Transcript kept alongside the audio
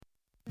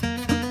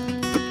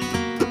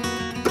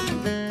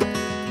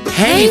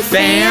Hey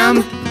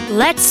fam!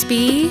 Let's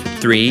be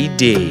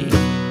 3D.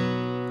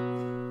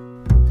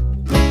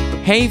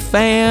 Hey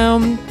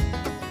fam!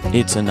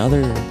 It's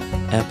another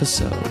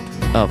episode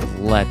of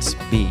Let's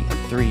Be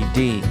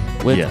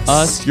 3D with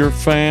us, your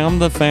fam,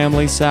 the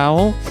Family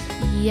Sowl.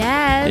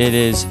 Yes. It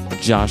is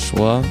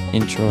Joshua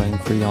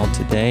introing for y'all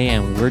today,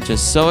 and we're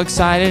just so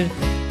excited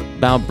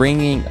about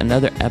bringing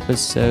another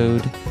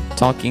episode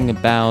talking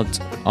about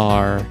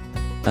our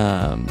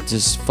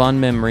just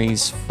fun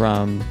memories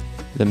from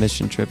the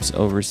mission trips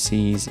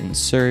overseas in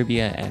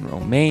Serbia and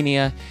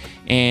Romania.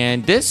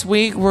 And this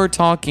week we're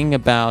talking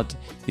about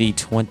the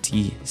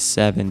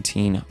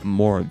 2017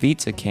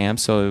 Moravica camp.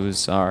 So it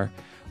was our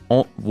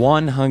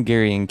one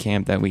Hungarian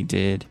camp that we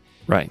did.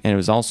 Right. And it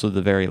was also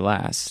the very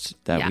last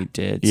that we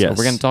did. Yes. So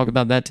we're going to talk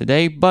about that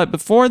today. But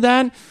before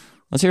that,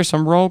 let's hear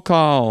some roll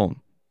call.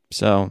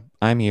 So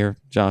I'm here,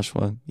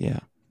 Joshua. Yeah.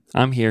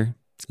 I'm here.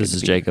 This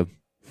is Jacob.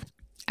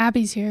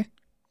 Abby's here.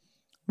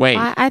 Wait,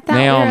 I thought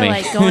Naomi. we were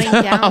like going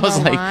down I was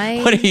the like,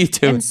 line. what are you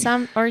doing? And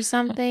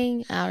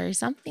something.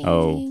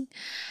 Oh.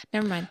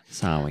 Never mind.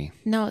 Sorry.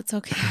 No, it's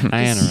okay.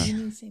 I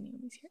interrupt.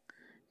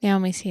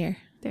 Naomi's here.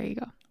 There you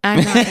go.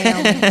 I'm not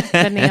Naomi,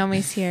 but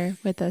Naomi's here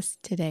with us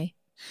today.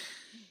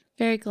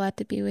 Very glad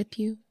to be with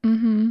you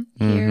Mm-hmm.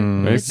 here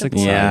Mhm. with the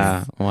boys.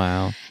 Yeah,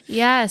 wow.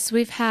 Yes,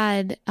 we've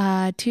had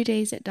 2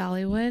 days at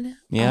Dollywood.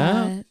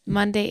 Yeah.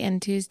 Monday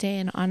and Tuesday,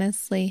 and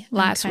honestly,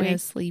 Last I'm kind week.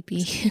 of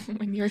sleepy.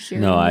 When you're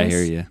here. No, I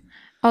hear you.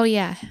 Oh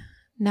yeah,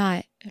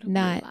 not It'll be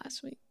not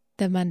last week.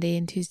 the Monday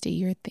and Tuesday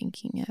you're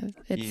thinking of.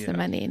 It's Yeah. the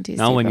Monday and Tuesday.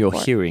 Not when before.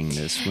 you're hearing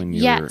this, when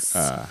you're... Yes,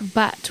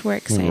 but we're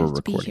excited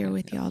to be recording here it.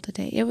 with y'all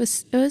today. It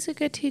was a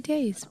good 2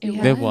 days. We It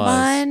had It was.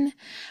 fun.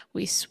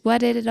 We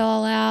sweated it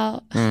all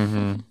out.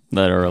 Mm-hmm.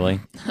 Literally.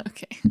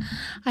 Okay.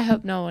 I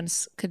hope no one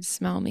could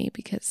smell me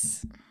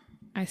because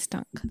I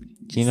stunk.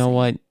 You know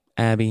what,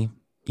 Abby?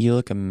 You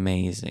look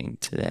amazing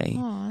today.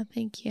 Oh,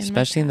 thank you. And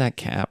my Especially in cap. that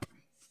cap.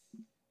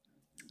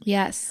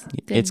 Yes.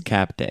 It's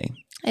cap day.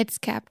 It's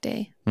cap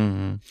day.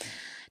 Mm-hmm.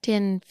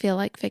 Didn't feel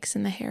like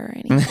fixing the hair or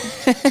anything.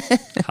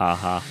 Ha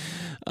ha.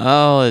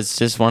 Oh, it's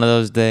just one of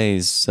those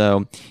days.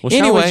 So, Well, shall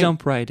anyway, we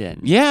jump right in?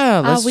 yeah,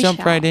 let's we jump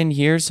shall. right in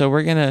here. So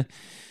we're going to,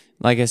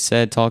 like I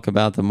said, talk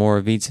about the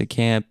Moravica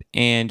camp.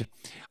 And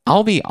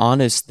I'll be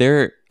honest,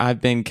 I've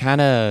been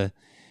kind of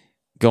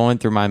going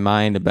through my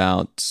mind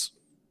about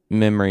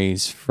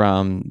memories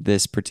from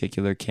this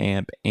particular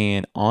camp.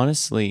 And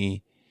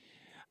honestly,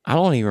 I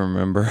don't even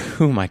remember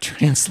who my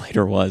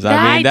translator was.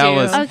 I mean, that do.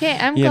 was... Okay,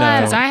 I'm you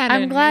glad. know. 'Cause I had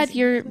I'm an glad amazing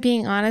you're trip.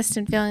 being honest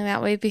and feeling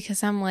that way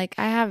because I'm like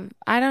I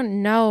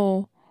don't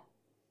know.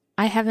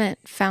 I haven't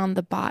found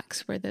the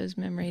box where those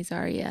memories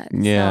are yet.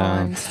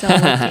 Yeah. So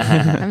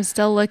I'm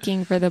still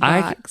looking for the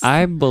box.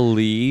 I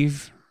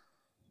believe,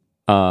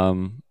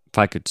 if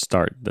I could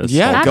start this.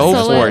 Yeah, whole go thing.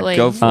 for it. Absolutely.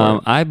 Go for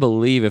it. I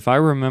believe, if I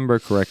remember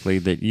correctly,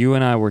 that you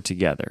and I were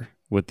together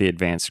with the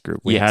advanced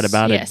group. We had Yes.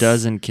 about Yes. a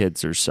dozen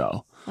kids or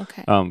so.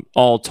 okay.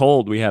 All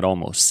told, we had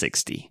almost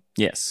 60.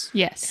 Yes.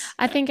 Yes.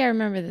 I think I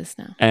remember this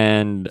now.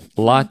 And A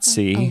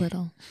Lotzi,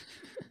 little.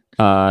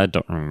 I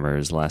don't remember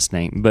his last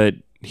name, but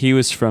he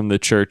was from the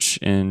church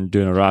in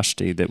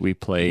Dunarashti that we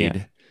played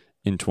Yeah.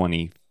 in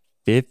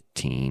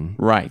 2015.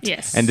 Right.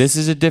 Yes. And this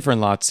is a different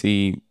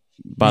Lotzi,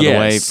 by the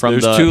way, from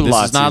there's the... two this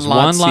Lotzis. is not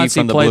One Lotzi Lotzi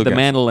from the played the Bluegrass.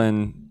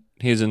 mandolin.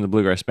 He was in the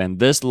bluegrass band.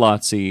 This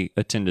Lotzi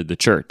attended the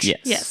church Yes.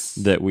 Yes.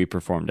 that we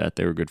performed at.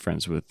 They were good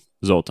friends with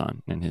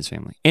Zoltan and his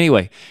family.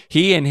 Anyway,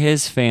 he and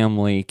his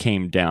family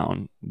came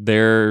down.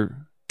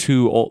 They're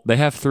too old. They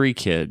have 3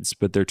 kids,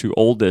 but their 2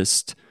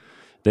 oldest,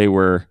 they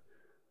were,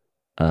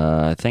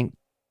 I think,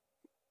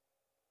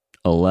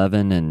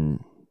 11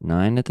 and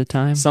 9 at the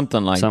time.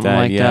 Something like Something that,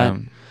 like yeah.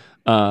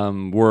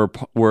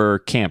 that. Were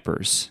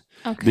campers.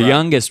 Okay. The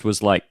youngest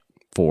was like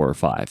 4 or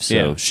 5, so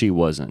Yeah. she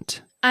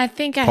wasn't. I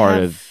think I part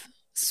have of-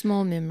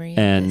 small memory. Of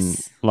And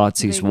this.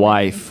 Lotzi's Vague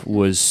wife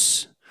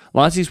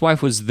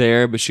was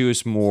there, but she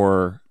was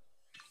more.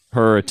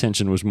 Her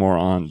attention was more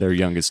on their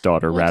youngest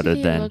daughter What rather did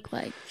he than. look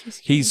like? Just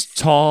He's curious.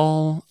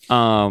 tall.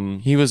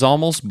 He was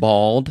almost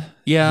bald.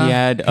 Yeah, He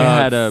had, he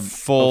had a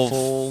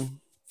full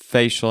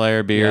facial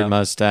hair, beard, Yeah.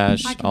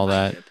 mustache, I can all find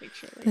that. you a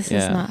picture later. This Yeah.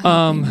 is not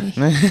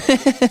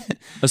helping me.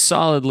 a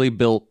solidly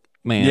built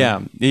man.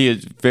 Yeah, he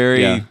is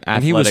very Yeah. athletic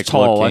And he was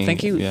tall. looking. I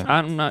think he. Yeah.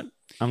 I'm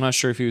not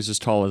sure if he was as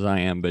tall as I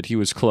am, but he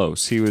was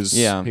close. He was.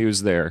 Yeah. He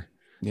was there.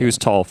 He Yeah. was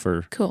tall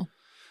for. Cool.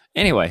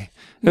 Anyway,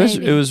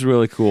 Maybe. it was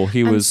really cool. He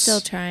I'm was still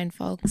trying,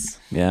 folks.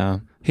 Yeah.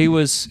 he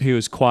was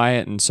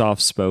quiet and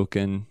soft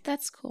spoken.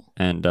 That's cool.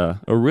 And a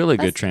really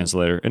good That's cool.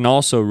 translator, and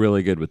also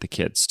really good with the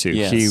kids too.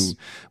 Yes.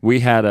 We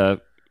had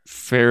a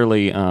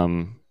fairly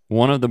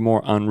one of the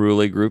more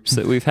unruly groups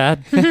that we've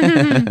had,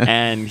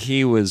 and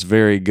he was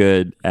very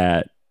good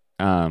at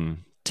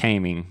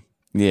taming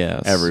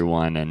Yes.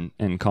 everyone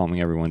and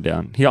calming everyone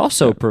down. He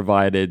also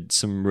provided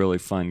some really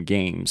fun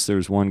games. There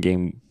was one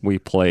game we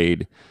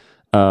played.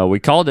 We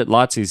called it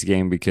Lotzi's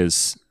game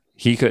because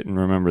he couldn't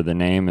remember the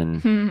name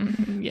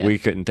and Yeah. we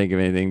couldn't think of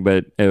anything.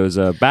 But it was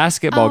a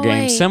basketball Oh,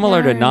 game wait, similar now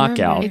I to remember.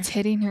 Knockout. It's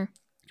hitting her.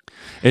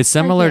 It's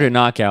similar to Forget.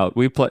 knockout.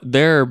 We play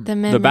there. The The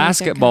memories are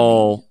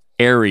basketball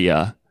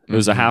area. It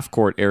was a Mhm. half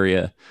court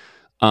area,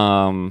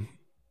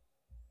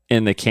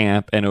 in the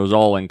camp, and it was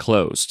all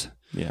enclosed.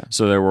 Yeah.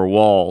 So there were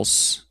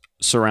walls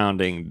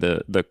surrounding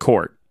the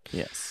court,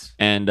 Yes.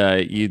 and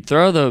you'd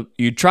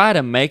try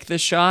to make the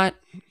shot,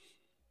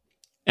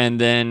 and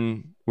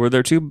then were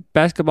there two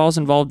basketballs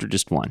involved or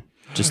just one?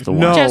 Just the one.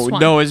 No, Just one.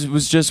 no, it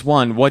was just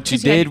one. What you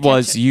 'Cause you had to did catch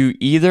was it. you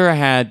either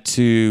had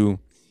to,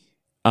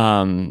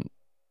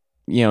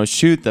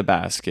 shoot the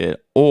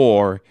basket,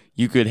 or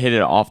you could hit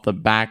it off the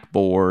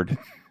backboard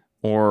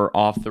or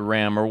off the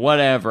rim or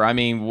whatever. I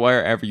mean,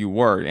 wherever you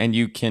were, and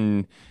you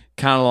can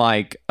kind of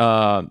like,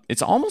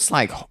 it's almost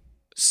like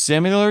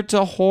similar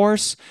to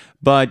horse,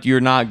 but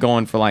you're not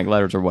going for like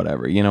letters or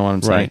whatever. You know what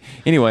I'm saying? Right.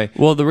 Anyway,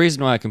 Well, the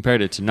reason why I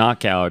compared it to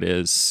knockout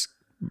is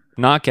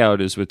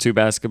with two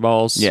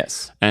basketballs.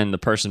 yes, And the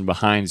person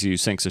behind you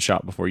sinks a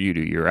shot before you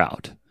do, you're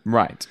out.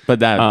 right. But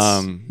that's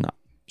Um,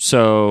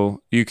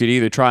 So you could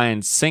either try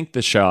and sink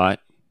the shot,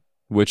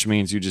 which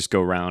means you just go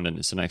round and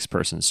it's the next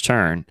person's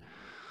turn,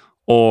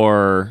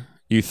 or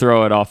you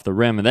throw it off the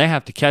rim and they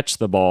have to catch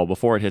the ball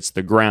before it hits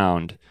the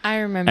ground. I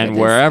remember. And this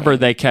wherever game.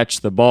 they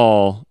catch the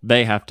ball,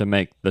 they have to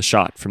make the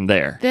shot from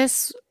there.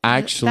 That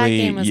actually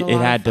game was a it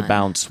lot had of to fun.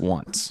 bounce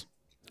once.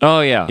 Oh,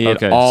 yeah. It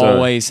okay. so-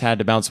 always had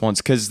to bounce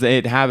once because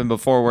it happened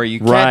before where you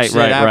catch Right, it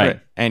right, after right.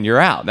 and you're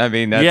out. I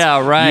mean, that's, yeah,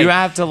 right. You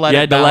have to let You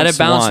it had bounce to let it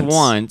bounce once.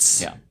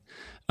 once. Yeah.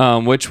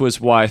 Which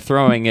was why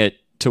throwing it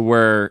to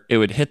where it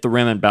would hit the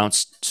rim and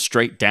bounce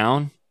straight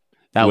down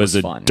That was was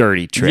a fun.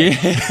 dirty trick.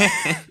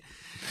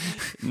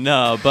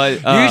 No,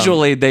 but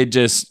Usually they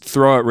just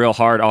throw it real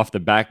hard off the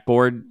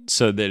backboard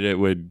so that it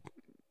would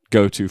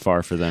go too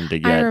far for them to I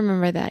get.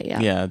 remember that. Yeah.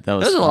 yeah, that It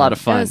was was a fun. lot of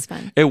That fun. was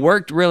fun. It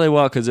worked really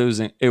well because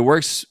it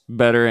works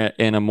better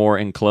in a more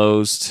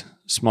enclosed,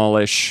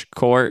 smallish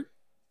court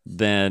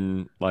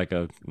than like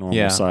a normal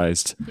Yeah.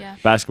 sized Yeah.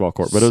 basketball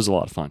court. But it was a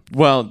lot of fun.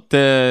 Well,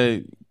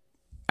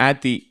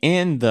 at the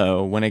end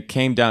though, when it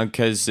came down,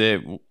 because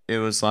it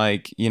was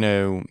like,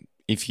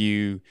 if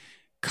you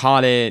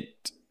caught it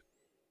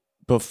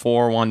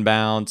before one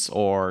bounce,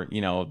 or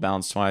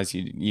bounce twice,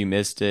 you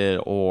missed it,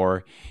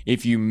 or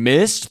if you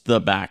missed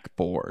the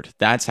backboard,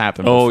 that's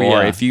happened Oh,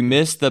 before. yeah. If you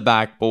missed the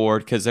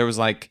backboard, because it was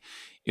like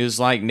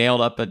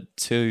nailed up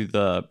to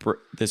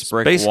this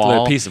brick Basically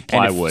wall, a piece of and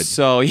plywood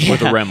so yeah.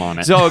 with a rim on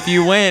it. So if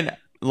you went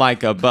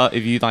like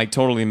if you like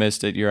totally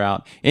missed it, you're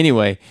out.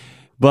 Anyway,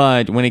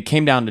 but when it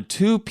came down to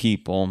two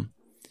people,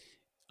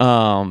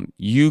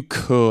 you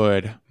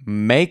could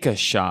make a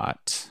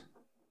shot,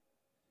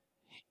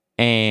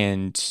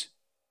 and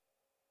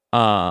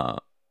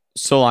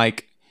so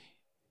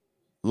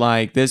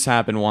like this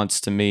happened once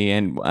to me,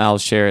 and I'll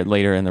share it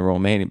later in the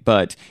Romanian.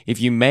 But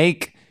if you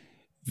make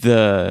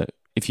a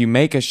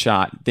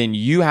shot, then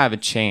you have a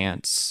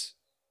chance.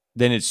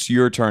 Then it's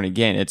your turn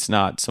again. It's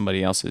not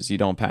somebody else's. You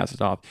don't pass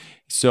it off.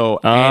 So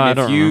I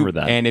don't remember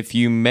that. And if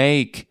you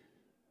make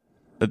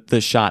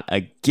the shot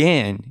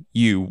again,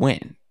 you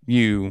win.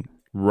 You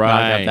knock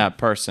out Right. that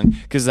person,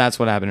 because that's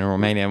what happened in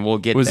Romania, and we'll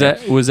get Was there.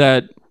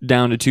 that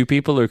down to two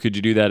people, or could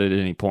you do that at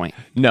any point?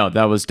 No,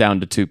 that was down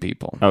to two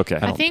people. Okay.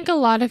 I think a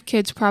lot of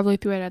kids probably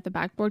threw it at the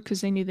backboard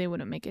because they knew they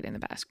wouldn't make it in the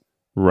basket.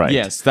 Right.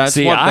 Yes, that's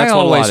See, what I a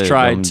lot always of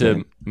tried them to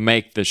did.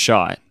 make the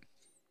shot,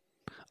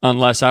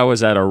 unless I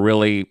was at a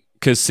really.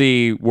 Because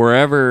see,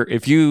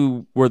 if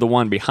you were the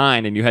one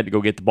behind and you had to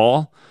go get the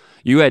ball,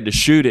 you had to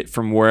shoot it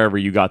from wherever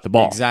you got the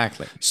ball.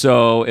 Exactly.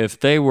 So if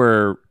they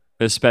were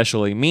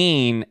especially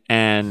mean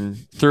and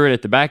threw it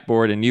at the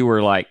backboard, and you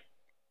were like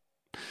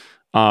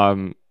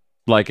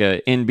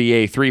a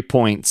NBA 3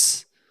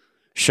 points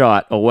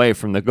shot away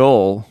from the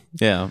goal,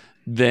 Yeah.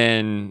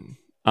 then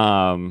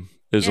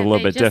it was a little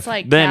bit just, different.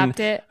 Like, Then tapped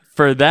it.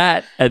 for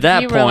that, at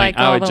that You were, point, like,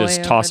 I all would the just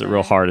way toss it over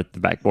real there. hard at the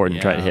backboard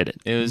and try to Yeah. hit it.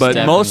 It was But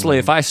definitely- mostly,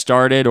 if I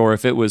started or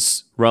if it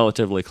was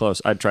relatively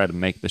close, I'd try to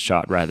make the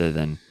shot rather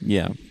than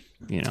Yeah.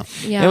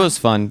 Yeah. It was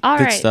fun. All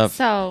Good right. stuff.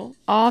 So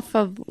off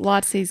of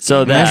Lotsy's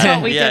So game, that- that's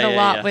what we Yeah, did a yeah,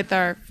 lot yeah. with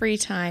our free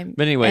time.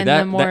 But anyway, and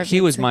the more that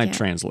he was events my again.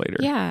 translator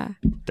Yeah.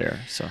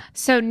 there. So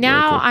So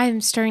now cool.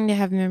 I'm starting to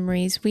have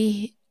memories.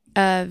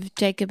 Of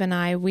Jacob and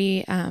I.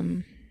 We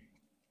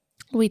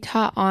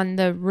taught on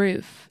the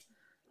roof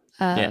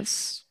of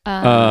Yes.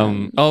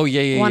 oh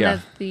yeah, one yeah.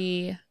 of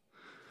the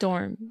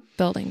dorm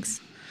buildings.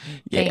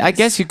 Yeah, things. I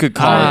guess you could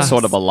call Ah. it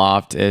sort of a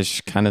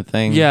loft-ish kind of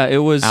thing. Yeah, it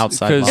was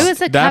Outside because loft. It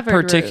was a that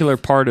covered particular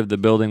roof. part of the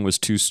building was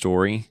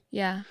 2-story.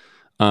 Yeah.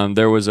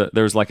 There was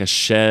like a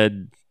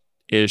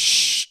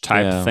shed-ish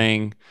type Yeah.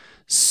 thing,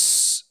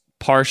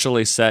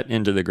 partially set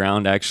into the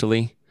ground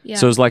actually. Yeah.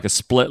 So it was like a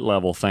split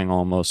level thing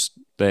almost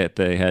that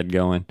they had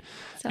going,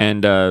 So,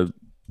 and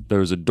there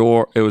was a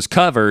door. It was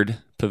covered.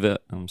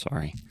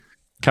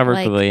 Covered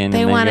like, pavilion.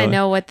 they and want to go-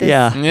 know what this.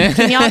 Yeah.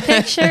 Can y'all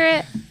picture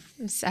it?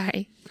 I'm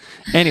sorry.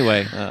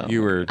 Anyway, Oh.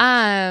 you were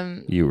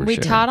We sharing.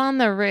 taught on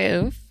the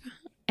roof,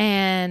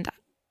 and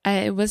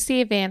it was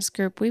the advanced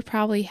group. We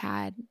probably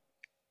had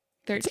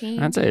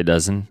 13. I'd say a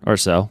dozen or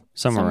so,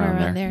 somewhere around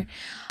there, there.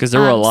 because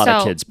there were a lot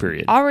of so kids.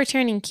 Period. All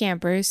returning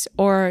campers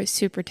or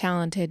super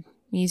talented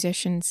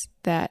musicians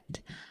that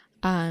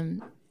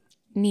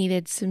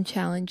needed some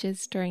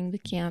challenges during the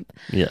camp.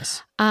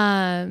 Yes.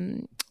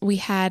 We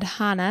had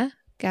Hannah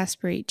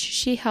Gasparich.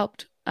 She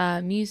helped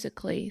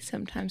musically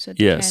sometimes with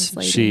Yes.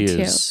 translating She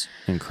too. is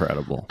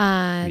incredible.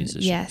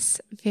 musician.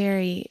 Yes,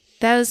 very.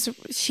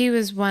 She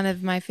was one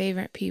of my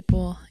favorite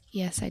people.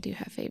 Yes, I do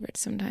have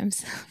favorites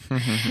sometimes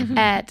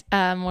at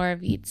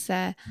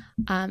Moravica,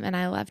 and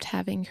I loved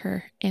having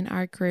her in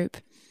our group.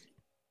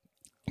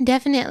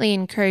 Definitely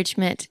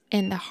encouragement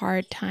in the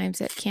hard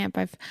times at camp.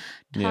 I've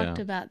talked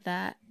about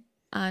that.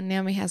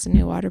 Naomi has a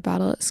new water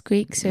bottle. It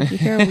squeaks. So if you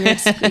hear a weird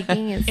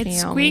squeaking, it's It Naomi.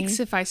 squeaks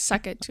if I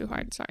suck it too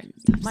hard. Sorry.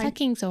 Stop My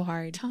sucking so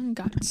hard. tongue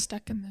got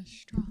stuck in the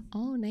straw.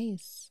 Oh,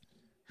 nice.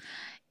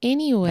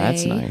 Anyway,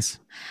 That's nice.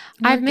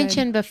 I've We're good.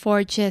 mentioned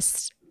before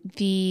just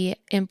the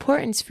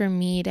importance for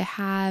me to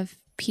have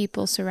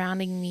people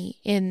surrounding me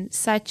in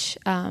such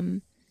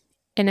in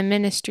a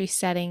ministry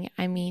setting.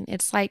 I mean,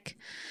 it's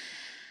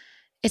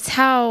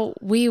how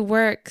we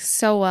work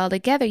so well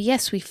together.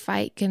 Yes, we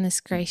fight, goodness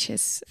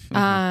gracious.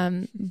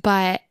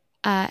 But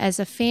as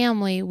a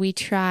family, we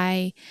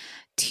try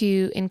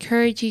to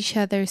encourage each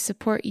other,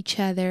 support each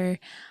other,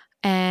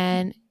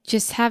 and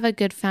just have a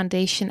good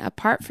foundation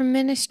apart from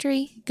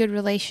ministry, good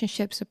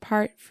relationships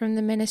apart from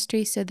the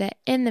ministry, so that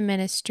in the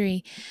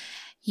ministry,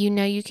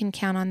 you can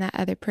count on that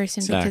other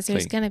person because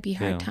there's Exactly. going to be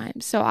hard Yeah.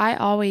 times. So I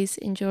always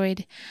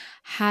enjoyed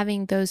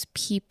having those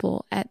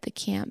people at the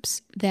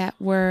camps that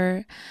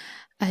were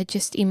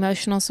just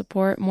emotional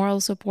support,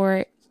 moral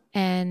support,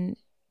 and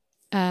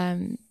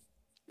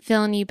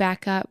filling you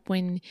back up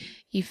when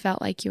you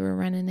felt like you were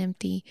running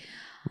empty.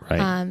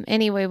 Right.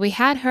 Anyway, we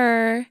had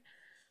her.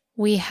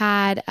 We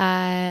had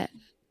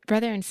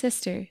brother and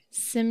sister,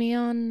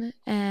 Simeon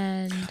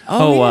and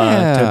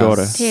Teodora.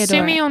 Theodora.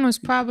 Simeon was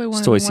probably one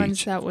of the Stoicic.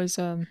 ones that was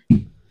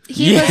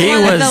He Yeah, was he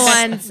one of the was-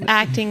 ones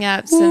acting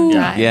up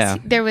sometimes. Yeah.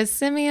 There was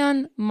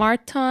Simeon,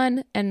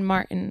 Marton, and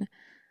Martin.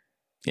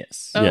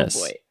 Yes.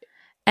 Yes.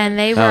 And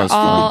they That were was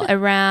all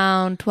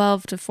around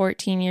 12 to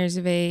 14 years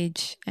of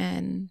age.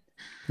 And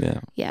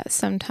Yeah.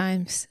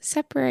 sometimes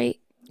separate.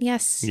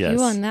 Yes, Yes.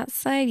 you on that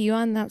side, you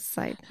on that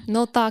side.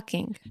 No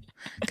talking.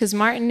 Because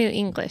Martin knew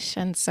English,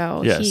 and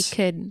so he Yes.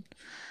 could.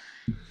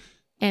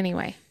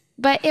 Anyway,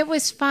 but it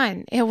was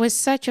fun. It was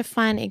such a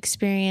fun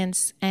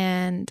experience,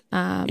 and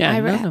Yeah, I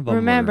none of 'em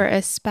remember were-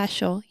 a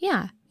special.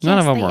 Yeah, None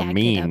of yes, them they were acted up,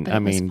 mean. but I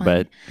it was mean, fun.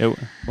 but it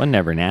wasn't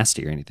never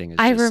nasty or anything. It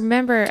was I just-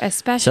 remember a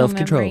special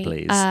Self-control,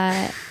 memory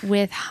please.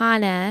 with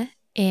Hannah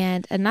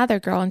and another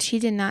girl, and she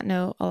did not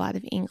know a lot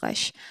of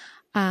English,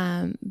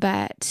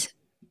 but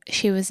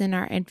she was in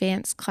our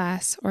advanced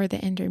class or the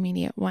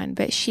intermediate one.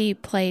 But she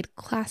played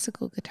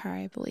classical guitar,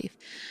 I believe,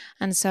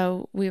 and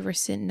so we were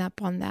sitting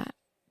up on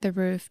the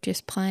roof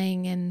just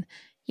playing, and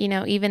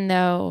even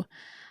though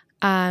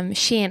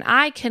she and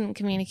I couldn't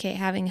communicate,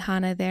 having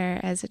Hannah there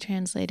as a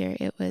translator,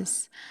 it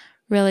was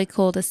really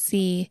cool to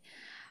see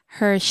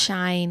her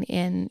shine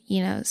in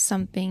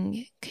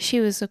something, because she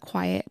was a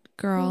quiet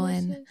girl,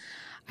 and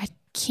I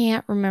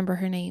can't remember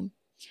her name,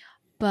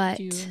 but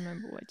Do you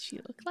remember what she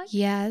looked like?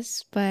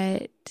 yes,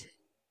 but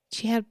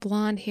she had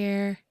blonde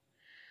hair.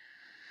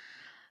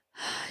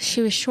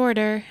 She was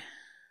shorter.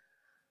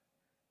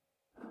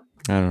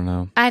 I don't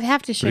know. I'd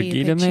have to show you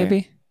a Brigida, picture.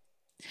 maybe?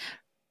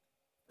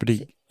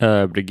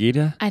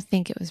 Brigida? I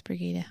think it was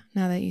Brigida.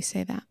 Now that you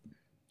say that,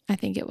 I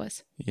think it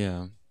was.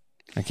 Yeah.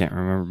 I can't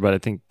remember, but I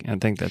think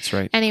that's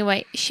right.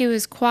 Anyway, she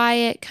was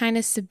quiet, kind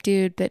of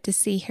subdued, but to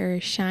see her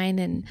shine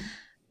in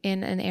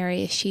an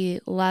area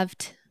she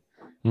loved,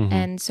 Mhm.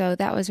 and so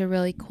that was a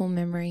really cool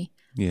memory.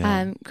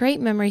 Yeah. Great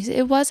memories.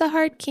 It was a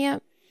hard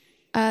camp.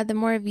 The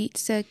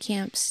Moravica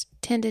camps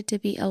tended to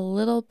be a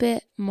little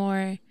bit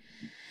more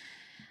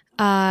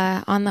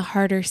on the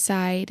harder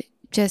side,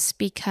 just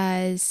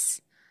because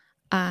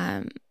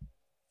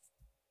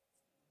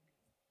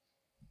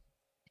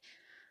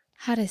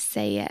how to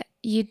say it.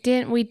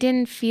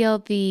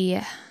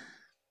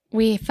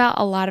 We felt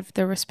a lot of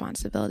the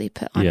responsibility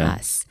put on Yeah.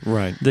 us.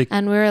 right.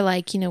 And we were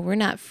like, we're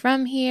not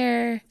from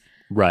here.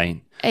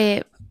 Right.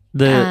 It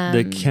The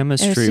it was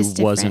chemistry just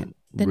different wasn't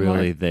than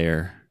really more-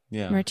 there.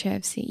 Yeah.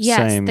 Merchevsky. Yes,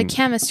 the Same-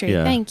 chemistry.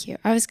 yeah. Thank you.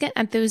 I was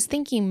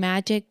thinking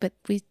magic, but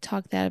we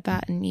talked that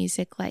about in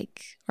music,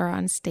 or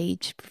on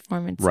stage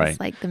performances. Right.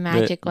 Like the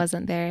magic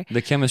wasn't there.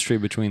 The chemistry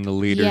between the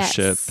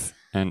leadership Yes.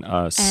 and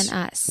us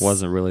And us.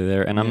 wasn't really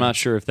there. And I'm Yeah. not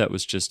sure if that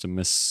was just a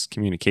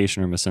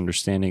miscommunication or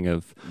misunderstanding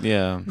of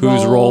Yeah.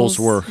 whose roles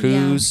were Roles, yeah.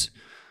 whose.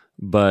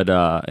 But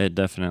it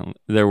definitely,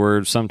 there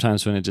were some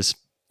times when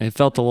it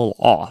felt a little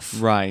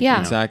off. Right. Yeah.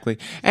 Exactly.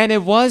 And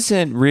it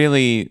wasn't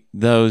really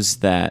those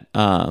that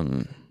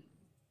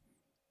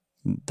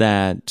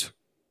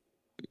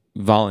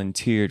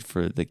volunteered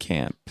for the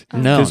camp.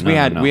 No, Because we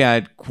no.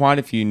 had quite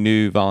a few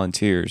new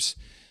volunteers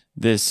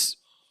this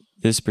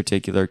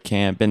particular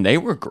camp, and they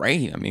were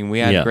great. I mean, we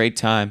had Yeah. a great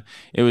time.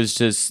 It was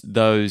just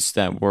those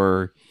that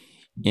were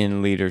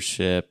in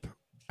leadership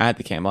at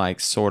the camp, like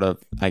sort of,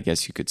 I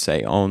guess you could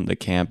say, owned the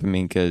camp. I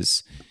mean,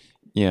 because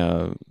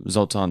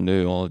Zoltan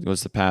Newell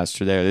was the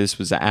pastor there. This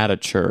was at a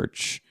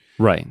church,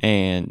 Right.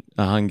 and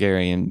a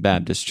Hungarian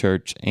Baptist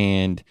church,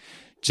 and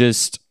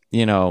just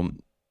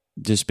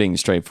just being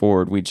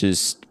straightforward,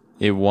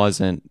 it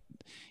wasn't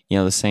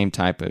the same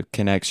type of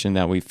connection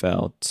that we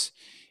felt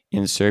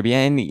in Serbia,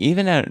 and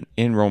even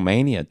in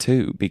Romania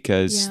too,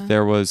 because Yeah.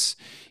 there was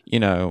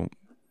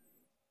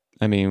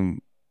I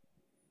mean,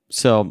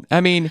 so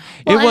I mean,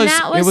 Well, it was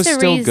and that was the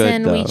still good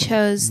reason though. we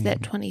chose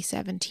that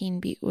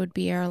 2017 would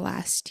be our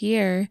last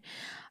year,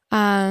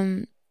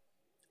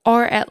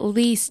 or at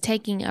least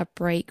taking a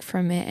break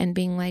from it and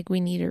being like, we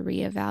need to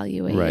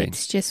reevaluate. Right.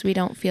 It's just we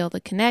don't feel the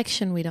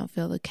connection, we don't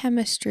feel the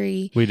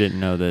chemistry. We didn't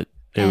know that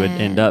it would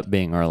end And- up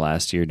being our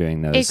last year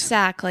doing those.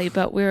 Exactly,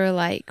 but we were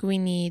like, we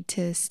need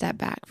to step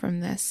back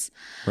from this.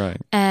 Right.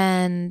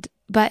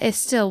 But it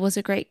still was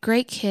a great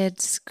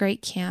kids,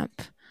 great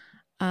camp.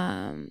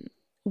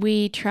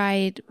 We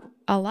tried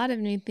a lot of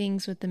new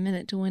things with the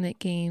Minute to Win It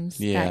games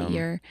Yeah. that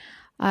year.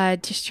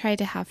 Just tried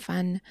to have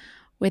fun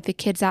with the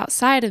kids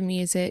outside of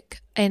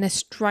music in a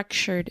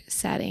structured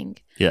setting.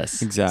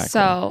 Yes. Exactly.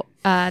 So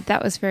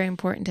that was very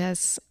important to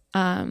us.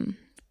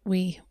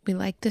 We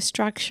like the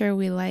structure.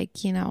 We like,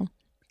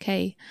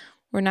 okay,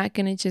 we're not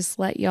going to just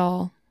let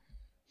y'all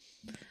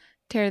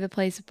tear the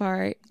place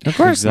apart Of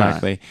course not.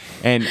 exactly.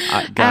 And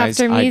guys,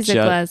 after music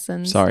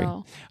lessons. sorry.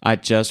 So. I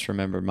just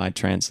remembered my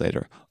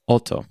translator,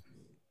 Otto.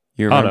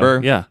 You Otto,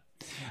 remember? Yeah.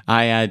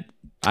 I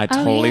Oh,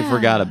 totally yeah.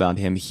 forgot about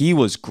him. He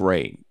was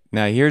great.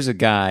 Now here's a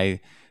guy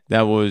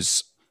that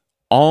was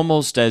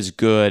almost as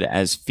good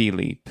as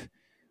Philippe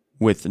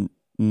with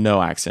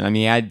no accent. I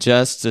mean, he had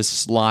just a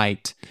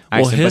slight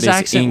accent. Well, his but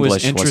accent English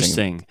was wasn't-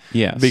 interesting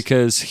Yes.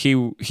 because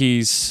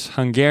he's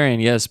Hungarian,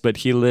 yes, but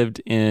he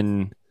lived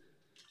in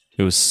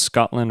it was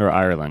Scotland or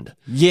Ireland.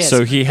 Yes,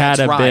 So he had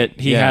that's a right.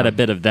 bit. He Yeah. had a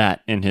bit of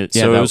that in his.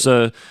 Yeah, so that- it was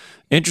a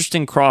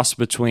interesting cross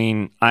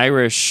between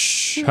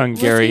Irish,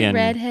 Hungarian. Was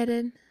he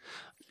redheaded?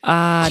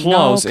 Close.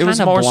 No, It was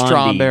kinda more blondie.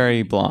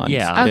 strawberry blonde.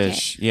 Yeah.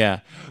 ish. Yeah.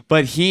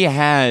 But he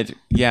had,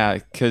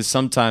 because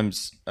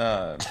sometimes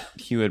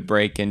he would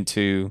break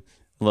into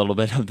a little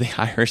bit of the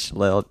Irish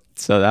lilt.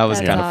 So that was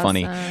That's kind of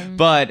funny. awesome.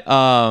 But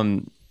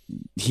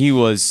he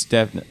was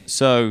definitely.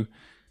 So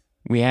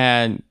we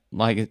had,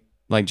 like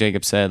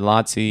Jacob said,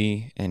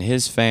 Lazzi and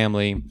his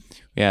family.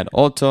 We had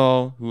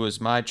Otto, who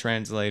was my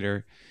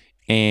translator.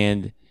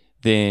 And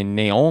then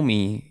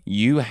Naomi,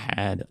 you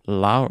had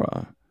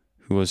Laura,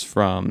 who was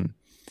from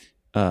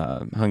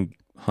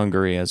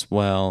Hungary as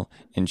well,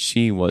 and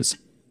she was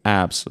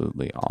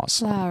absolutely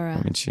awesome. Laura.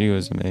 I mean, she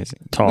was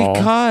amazing. Tall,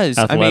 Because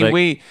I athletic.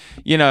 mean,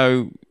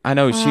 I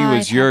know she Oh,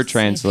 was I'd your have to see a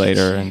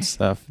translator picture. and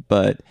stuff,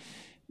 but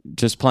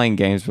just playing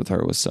games with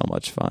her was so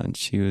much fun.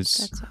 She was,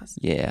 That's awesome.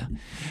 yeah.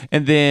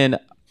 And then,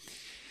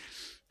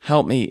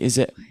 help me,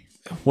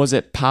 was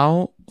it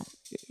Paul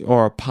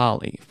or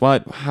Polly?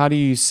 How do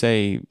you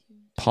say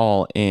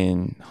Paul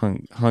in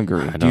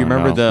Hungary? I Do you don't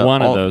remember know.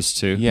 One of all- those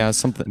two? Yeah,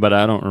 something. But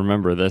I don't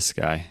remember this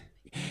guy.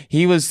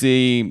 He was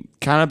the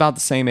kind of about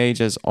the same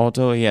age as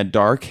Otto. He had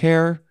dark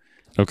hair.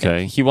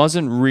 Okay. He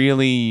wasn't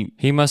really.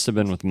 He must have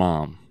been with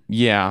mom.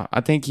 Yeah,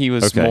 I think he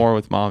was Okay. more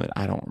with mom.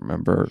 I don't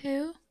remember.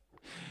 Who?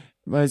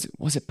 Was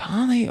it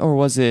Polly or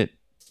was it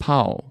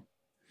Paul?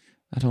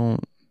 I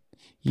don't.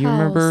 You Paul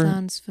remember?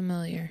 sounds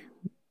familiar.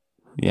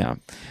 Yeah.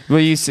 Well,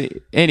 you see.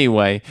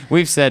 Anyway,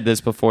 we've said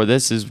this before.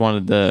 This is one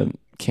of the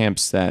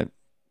camps that,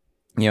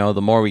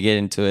 the more we get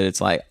into it,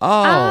 it's like,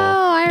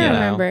 I you know.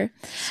 remember.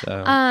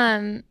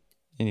 So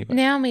anyway,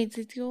 Naomi,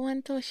 did you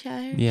want to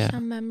share Yeah.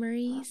 some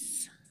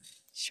memories?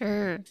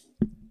 Sure.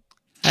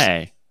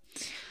 Hey.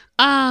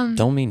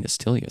 don't mean to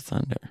steal your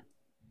thunder.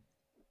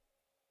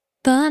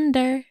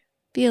 Thunder.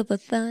 Feel the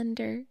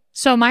thunder.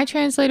 So my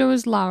translator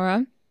was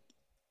Laura,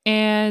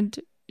 and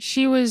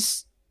she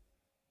was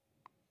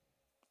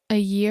a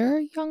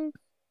year young.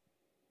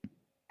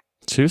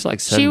 She was like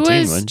She 17,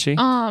 was, wasn't she?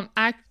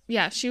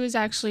 She was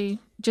actually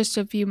just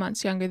a few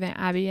months younger than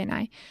Abby and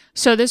I.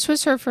 So this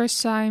was her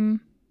first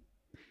time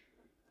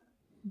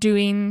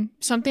doing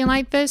something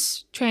like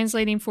this,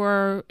 translating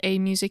for a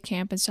music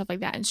camp and stuff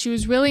like that. And she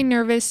was really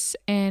nervous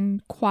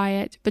and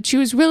quiet, but she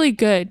was really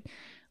good.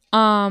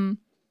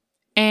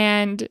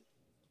 And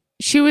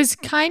she was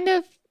kind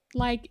of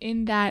like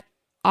in that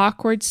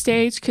awkward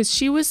stage because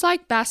she was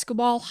like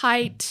basketball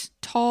height,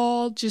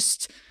 tall,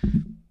 just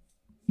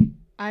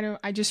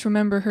I just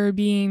remember her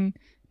being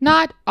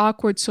not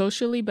awkward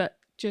socially, but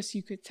just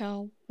you could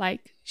tell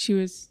like she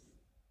was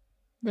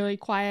really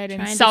quiet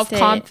and Trying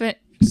to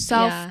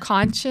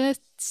self-conscious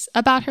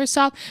about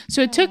herself.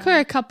 So it took her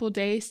a couple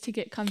days to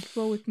get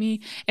comfortable with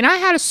me, and I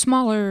had a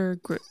smaller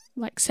group,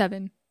 like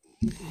 7.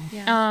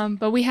 Yeah.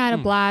 But we had a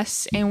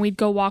blast, and we'd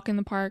go walk in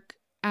the park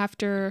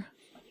after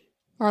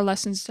our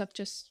lessons and stuff,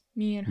 just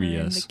me and her and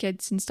the Yes.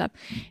 kids and stuff.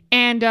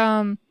 And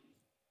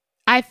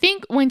I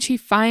think when she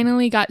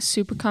finally got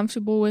super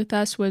comfortable with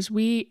us was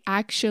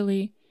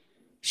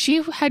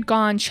she had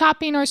gone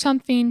shopping or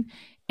something.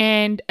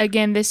 And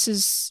again,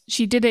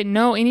 she didn't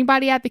know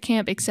anybody at the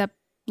camp except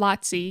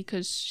Lazzi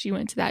because she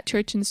went to that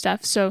church and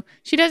stuff. So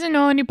she doesn't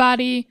know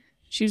anybody.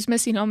 She was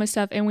missing home and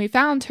stuff. And we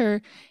found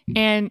her,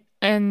 and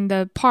in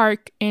the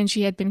park, and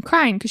she had been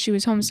crying because she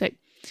was homesick.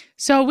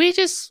 So we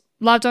just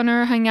loved on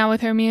her, hung out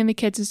with her, me and the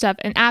kids and stuff.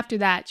 And after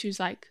that, she was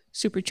like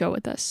super chill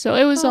with us. So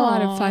it was a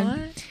lot of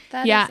fun.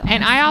 Yeah,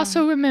 and I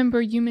also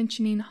remember you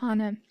mentioning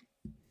Hannah.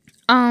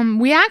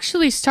 We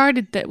actually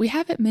started that. We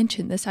haven't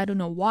mentioned this. I don't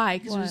know why,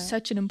 because it was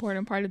such an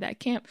important part of that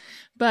camp.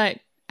 But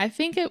I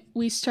think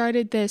we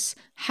started this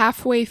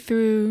halfway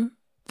through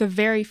the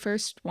very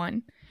first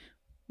one.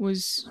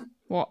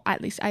 Well,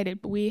 at least I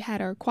did. But we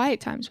had our quiet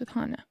times with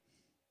Hannah.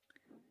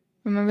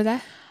 Remember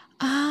that?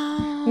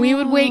 Oh,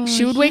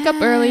 She would wake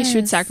up early. She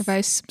would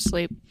sacrifice some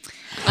sleep.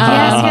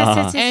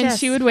 Yes, And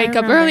she would wake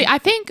up early. I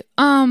think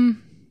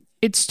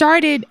it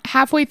started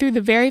halfway through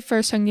the very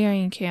first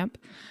Hungarian camp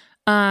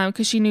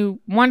because she knew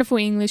wonderful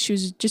English. She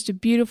was just a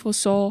beautiful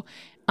soul.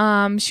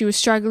 She was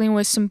struggling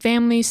with some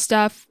family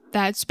stuff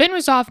that's been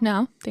resolved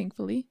now,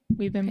 thankfully.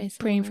 We've been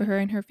praying for her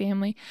and her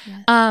family.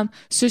 Yes.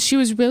 So she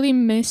was really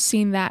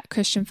missing that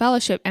Christian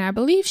fellowship. And I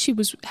believe she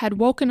had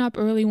woken up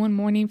early one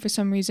morning for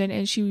some reason,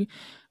 and she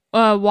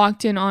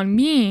walked in on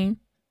me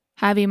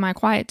having my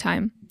quiet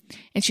time.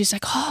 And she's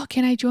like, oh,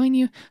 can I join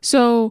you?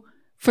 So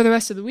for the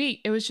rest of the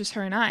week, it was just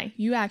her and I.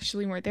 You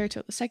actually weren't there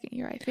till the second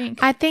year, I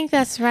think. I think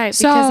that's right.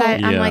 Because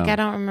I'm like, I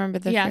don't remember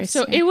the first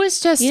so year. It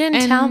was just... You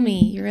didn't tell me.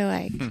 You were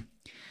like...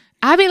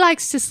 Abby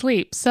likes to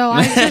sleep, so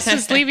I just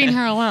was leaving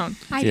her alone.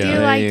 I do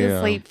like to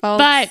sleep,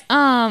 folks. But,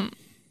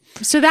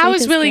 so that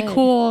was really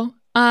cool.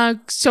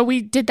 So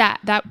we did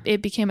that.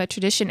 It became a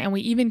tradition, and we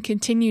even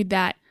continued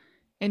that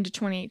into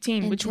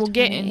 2018, which we'll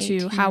get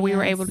into how we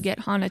were able to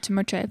get Hannah to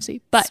Mercha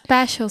FC. But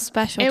special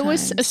it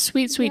was a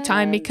sweet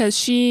time because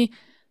she,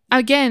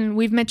 again,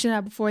 we've mentioned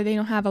that before, they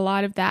don't have a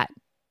lot of that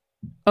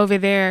over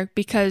there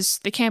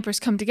because the campers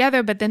come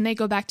together, but then they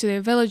go back to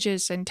their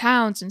villages and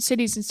towns and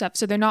cities and stuff,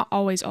 so they're not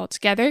always all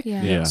together.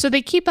 So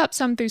they keep up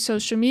some through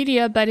social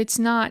media, but it's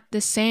not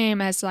the same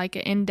as like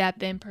an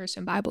in-depth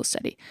in-person Bible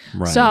study.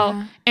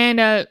 So and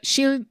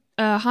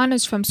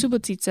Hannah's from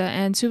Subotica,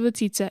 and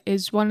Subotica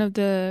is one of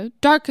the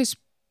darkest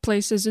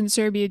places in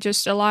Serbia,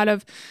 just a lot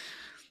of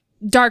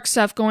dark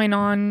stuff going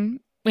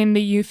on in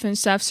the youth and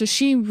stuff, so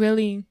she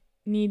really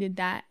needed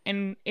that,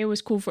 and it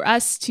was cool for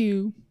us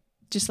to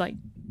just like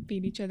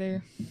feed each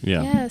other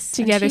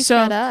together. So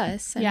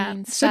us.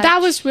 So that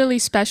was really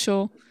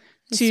special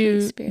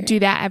to do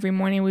that every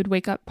morning. We'd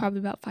wake up probably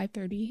about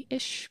 5:30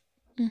 ish,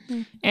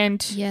 and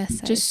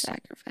just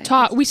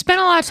talk. We spent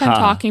a lot of time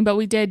talking, but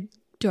we did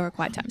do our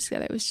quiet times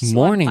together. It was just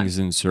mornings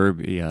in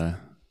Serbia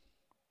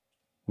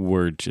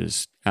were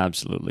just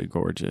absolutely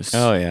gorgeous.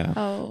 Oh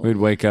yeah. We'd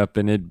wake up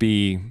and it'd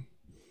be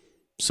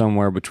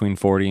somewhere between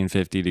 40 and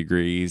 50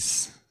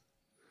 degrees.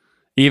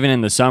 Even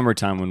in the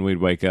summertime when we'd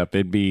wake up,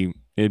 it'd be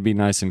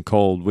nice and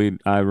cold.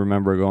 I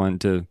remember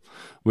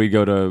we'd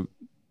go to,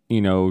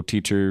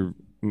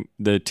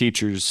 the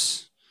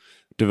teachers'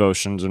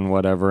 devotions and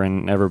whatever,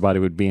 and everybody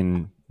would be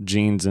in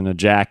jeans and a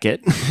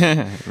jacket.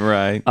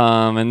 Right.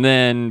 And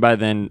then by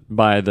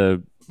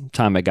the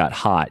time it got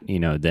hot,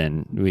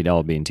 then we'd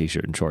all be in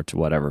t-shirt and shorts or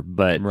whatever.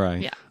 But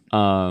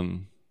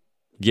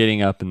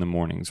getting up in the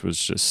mornings was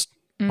just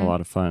a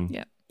lot of fun.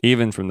 Yeah.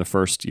 Even from the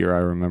first year, I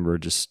remember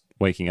just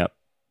waking up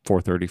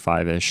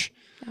 4:35-ish.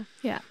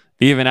 Yeah.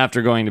 Even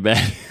after going to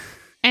bed.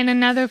 And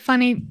another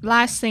funny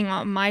last thing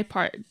on my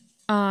part,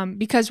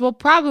 because we'll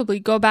probably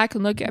go back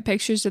and look at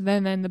pictures, and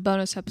then in the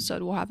bonus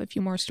episode we'll have a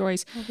few more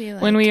stories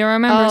when we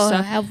remember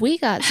stuff. Have we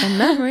got some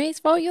memories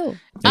for you?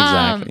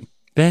 Exactly.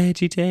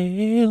 Veggie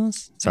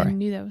Tales. Sorry. I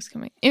knew that was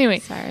coming. Anyway,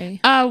 sorry.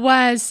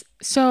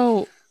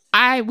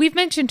 We've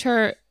mentioned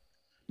her a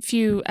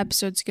few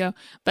episodes ago,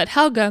 but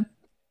Helga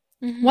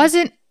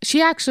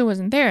she actually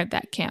wasn't there at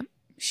that camp.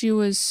 She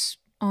was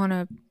on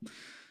a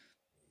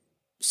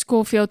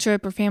school field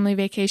trip or family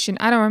vacation.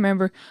 I don't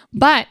remember.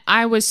 But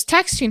I was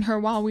texting her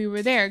while we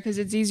were there because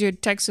it's easier to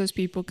text those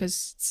people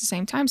because it's the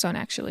same time zone,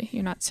 actually.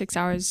 You're not 6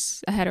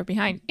 hours ahead or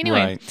behind.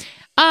 Anyway,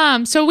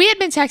 so we had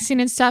been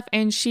texting and stuff,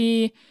 and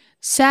she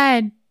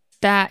said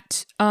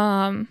that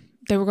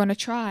they were going to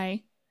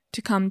try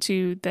to come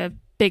to the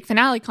big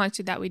finale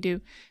concert that we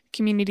do,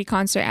 community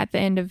concert at the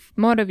end of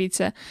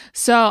Moravica.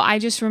 So I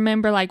just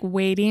remember like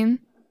waiting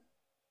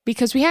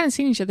because we hadn't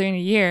seen each other in a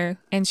year,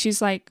 and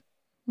she's like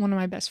one of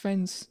my best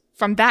friends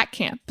from that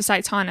camp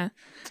besides Hannah.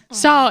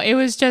 So it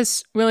was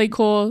just really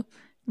cool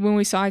when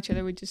we saw each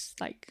other. We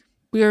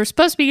were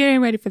supposed to be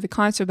getting ready for the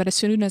concert, but as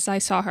soon as I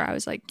saw her, I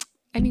was like,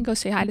 I need to go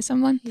say hi to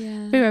someone.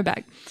 Yeah. Be right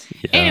back.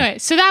 Yeah. Anyway,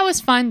 so that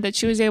was fun that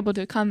she was able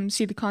to come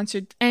see the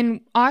concert.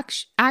 And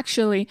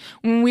actually,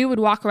 when we would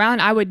walk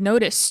around, I would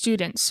notice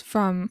students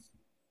from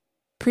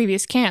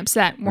previous camps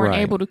that weren't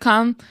able to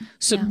come,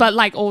 but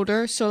like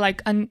older. So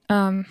like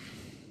Anita,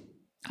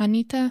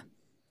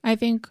 I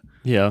think.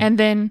 Yeah. And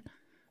then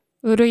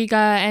Uriga,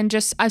 and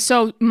just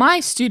so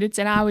my students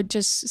and I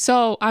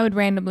would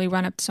randomly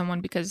run up to someone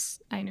because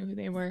I knew who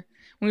they were.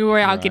 We were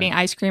out getting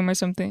ice cream or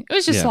something. It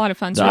was just a lot of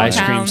fun. The ice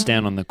cream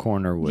stand on the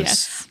corner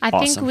was I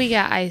think we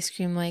got ice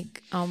cream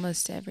like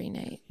almost every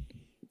night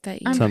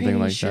that you I'm Something pretty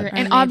like sure. that. Or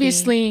And maybe-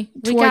 obviously,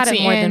 We towards got it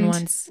the more than end,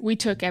 once. we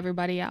took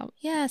everybody out.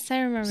 Yes, I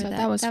remember So that.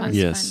 that was fun.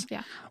 Yes. fun.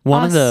 Yeah.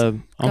 One of Also- the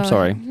Go I'm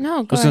sorry. ahead. No,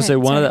 I go was going to say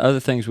ahead. one of the Sorry. other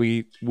things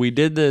we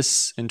did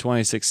this in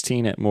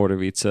 2016 at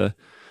Mordovica.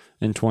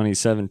 In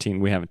 2017,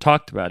 we haven't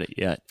talked about it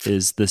yet.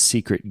 Is the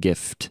secret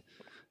gift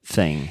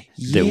thing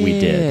that we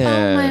did?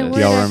 Oh my Yes. word!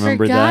 Y'all I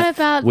remember forgot that?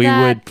 about We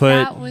that. would put-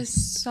 that was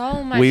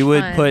so much. We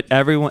would fun. put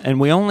everyone, and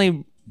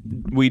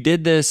we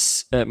did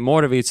this at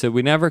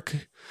Mordovica.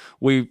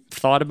 We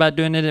thought about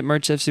doing it at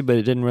Merch FC, but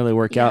it didn't really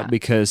work Yeah. out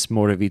because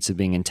Mordovica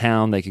being in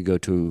town, they could go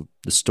to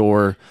the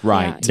store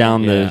Right.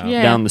 down Yeah.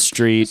 Yeah. down the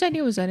street. Whose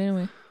idea was that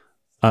anyway?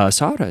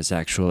 Sada's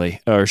actually,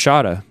 or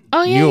Shada.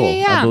 Oh, yeah, Yule. yeah,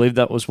 yeah. I believe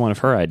that was one of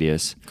her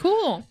ideas.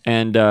 Cool.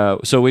 And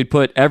so we'd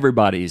put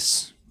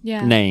everybody's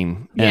Yeah.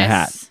 name in a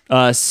hat. Yes.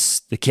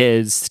 Us, the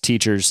kids, the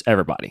teachers,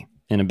 everybody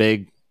in a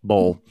big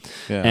bowl.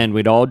 Yeah. And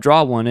we'd all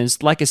draw one.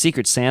 It's like a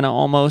secret Santa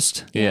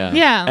almost. yeah.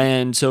 Yeah.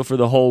 And so for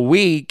the whole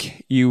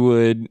week, you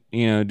would,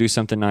 do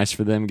something nice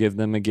for them, give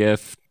them a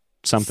gift,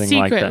 something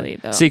Secretly,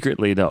 like that. though.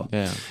 Secretly, though.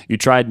 Yeah. You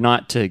tried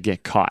not to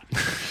get caught.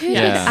 Who did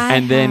Yeah. I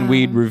And then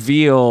we'd have?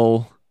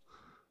 reveal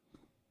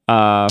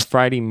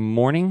Friday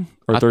morning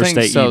or I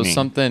Thursday think so. evening.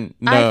 Something.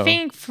 No. I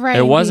think Friday.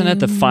 It wasn't at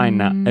the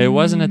It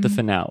wasn't at the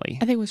finale.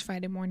 I think it was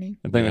Friday morning.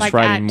 I think it was Like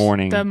Friday at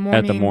morning. the At the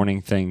morning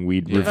morning thing,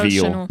 we'd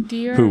devotional. reveal Do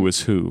you who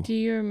was who. Do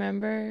you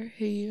remember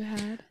who you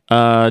had?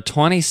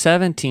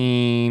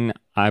 2017,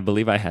 I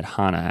believe I had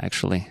Hannah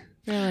actually.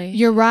 Really?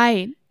 You're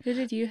right. Who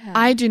did you have?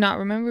 I do not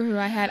remember who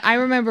I had. I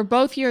remember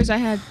both years I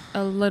had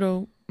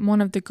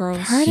one of the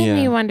girls. Part of Yeah.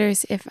 me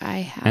wonders if I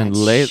had. And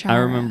late, I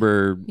Shara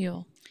remember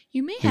Yule.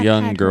 You may a have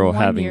young had her girl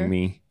one having year.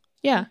 me.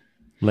 Yeah.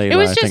 Layla, It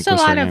was I just think a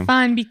was her lot name. of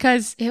fun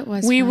because It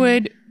was. we fun.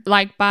 would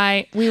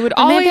we would Or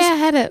always. Maybe I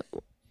had it.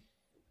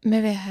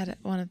 Maybe I had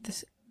one of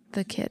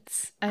the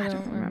kids. I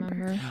don't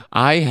remember.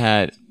 I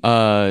had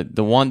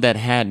the one that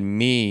had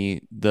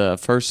me the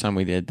first time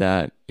we did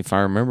that, if I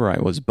remember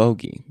right, was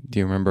Bogey. Do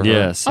you remember her?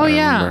 Yes. Oh, I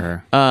yeah.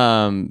 remember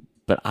her.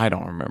 But I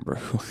don't remember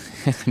who.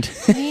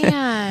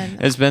 Man.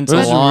 It's been so That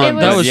was, long. It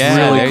that was yeah,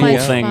 really there cool you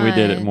go. thing we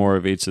did at Fun.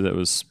 Moravica. That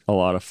was a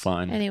lot of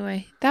fun.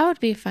 Anyway, that would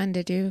be fun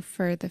to do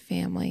for the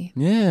family.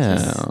 Yeah,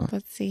 Just,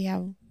 let's see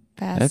how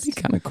fast. that'd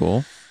be kind of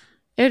cool.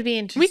 It would be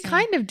interesting. We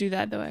kind of do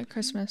that though at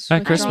Christmas. At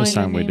with Christmas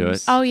drawing time we do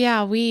names. it. Oh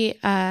yeah, we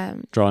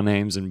Draw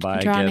names and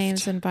buy draw a gift.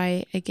 names and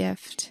buy a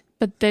gift.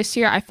 But this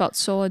year I felt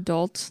so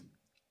adult.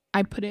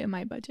 I put it in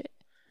my budget.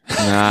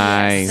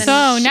 Nice. Yes, So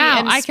and she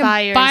now I can buy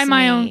inspires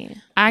my me. own.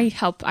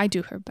 I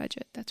do her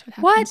budget. That's what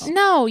happens. What?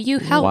 No, you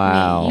help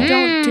Wow. me. You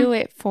don't Mm. do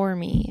it for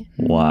me.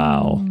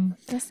 Wow.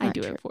 That's I not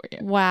do true. it for you.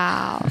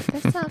 Wow,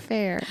 that's not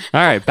fair.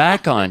 All right,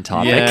 back on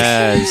topic.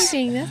 Yes.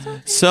 Cheating, that's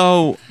not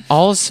So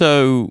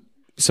also,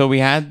 we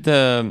had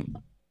the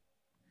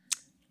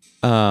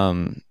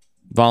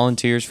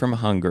volunteers from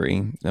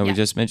Hungary that we Yeah.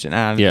 just mentioned.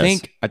 And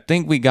Yes. I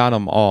think we got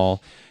them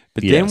all.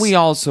 But then Yes. we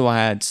also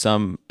had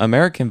some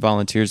American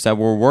volunteers that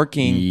were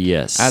working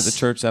Yes. at the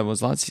church that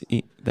was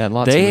Lotzi They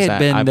was had at,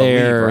 been I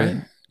there. believe,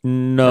 right? Or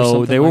No,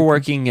 something they were like that.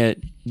 working at.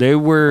 They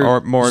were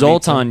Or Moravica.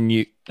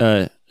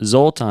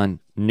 Zoltan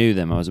knew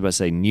them. I was about to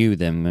say knew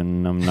them,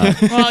 and I'm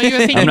not. Well, you were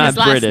thinking I'm not his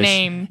last British.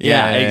 name. Yeah,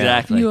 Yeah, yeah.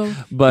 exactly. You'll-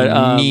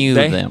 But Knew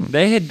they, them.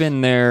 They had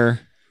been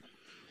there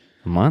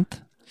a month,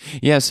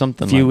 Yeah,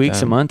 something a few like weeks,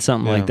 that. a month,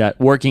 something Yeah. like that,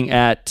 working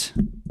at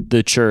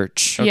the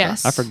church.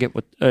 Yes. I forget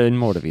what in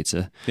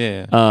Mordovica.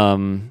 Yeah.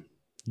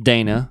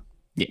 Dana,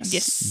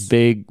 Yes.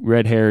 big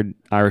red-haired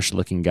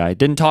Irish-looking guy.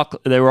 Didn't talk.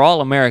 They were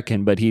all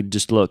American, but he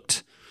just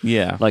looked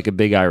Yeah. like a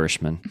big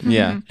Irishman.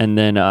 Yeah. And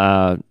then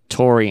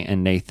Tori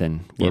and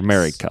Nathan were a Yes.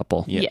 married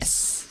couple. Yes.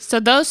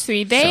 So those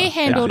three, they So,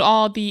 handled yeah.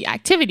 all the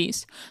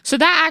activities. So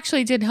that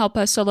actually did help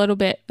us a little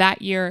bit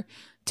that year.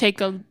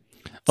 Take little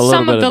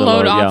some bit of the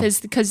load off yeah. is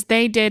because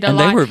they did a And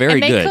lot. they were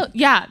very they good.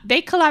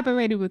 they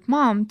collaborated with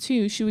mom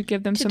too. She would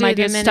give them to some do the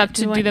ideas, minute stuff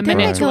to win. do the Didn't minute.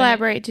 they to win.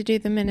 collaborate to do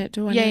the minute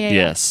to win? Yeah, it? yeah, yeah.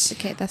 Yes.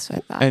 Okay, that's what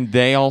I thought. And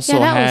they also that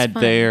was had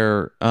fun.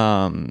 their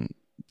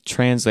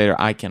translator.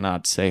 I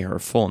cannot say her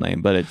full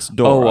name, but it's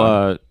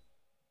Dora.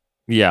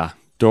 Yeah.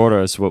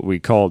 Dora is what we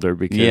called her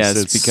because Yes,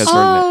 it's, because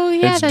oh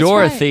yeah, it's that's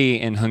Dorothy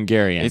in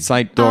Hungarian. It's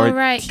like Oh, Dorothea,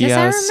 right, 'cause I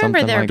remember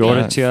something there like being that.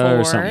 Dorothea or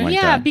four. something like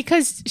Yeah, that.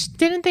 because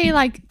didn't they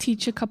like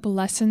teach a couple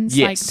lessons,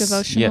 like Yes,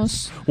 devotionals?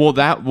 yes. Well,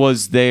 that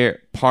was their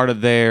part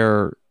of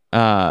their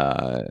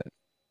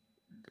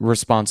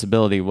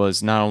responsibility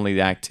was not only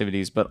the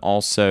activities but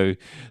also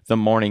the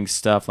morning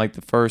stuff, like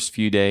the first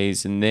few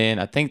days, and then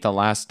I think the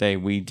last day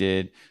we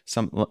did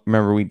some.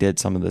 Remember, we did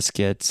some of the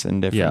skits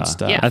and different Yeah.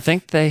 stuff. Yeah. I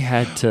think they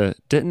had to.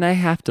 Didn't they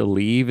have to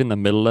leave in the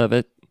middle of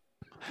it?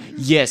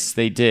 Yes,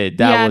 they did.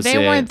 That was they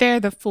it. weren't there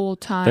the full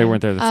time. They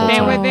weren't there the full They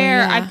time. were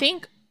there. I yeah.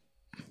 think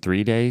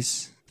 3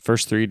 days.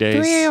 First 3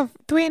 days.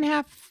 three and a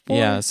half, 4,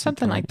 Yeah,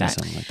 something like that.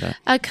 Something like that.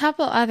 A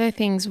couple other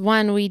things.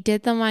 One, we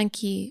did the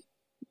monkey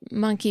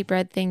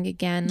bread thing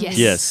again. Yes.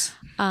 Yes.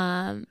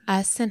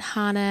 Us and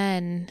Hannah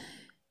and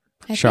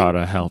I think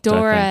Shara helped.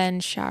 Dora I think.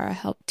 and Shara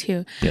helped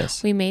too.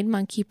 Yes. We made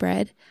monkey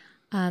bread.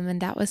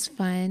 And that was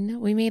fun.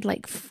 We made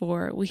like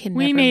 4. We had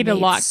We never made a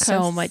lot, so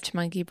 'cause- much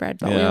monkey bread,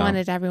 but we Yeah.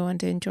 wanted everyone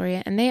to enjoy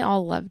it, and they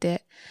all loved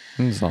it.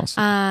 It was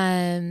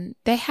awesome.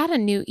 They had a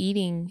new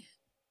eating.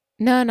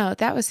 No,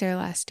 that was there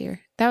last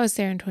year. That was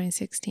there in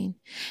 2016.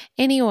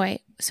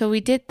 Anyway, so we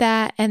did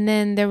that, and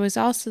then there was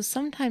also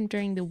sometime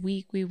during the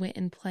week we went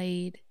and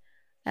played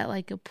at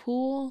like a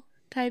pool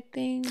type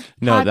thing.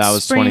 No, Hot that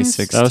was Springs.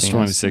 2016. That was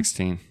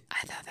 2016.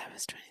 I thought that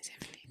was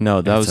 2017.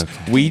 No, that It's was.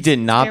 okay. We did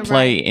not You're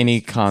play right.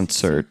 any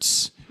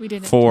concerts We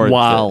didn't. for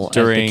While at the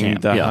during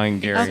camp, the yeah.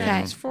 Hungarian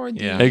Okay. For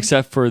the Yeah.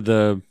 Except for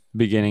the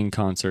beginning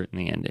concert and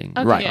the ending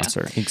Okay. right Yeah.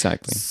 concert.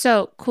 Exactly.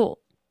 So cool.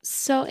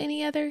 So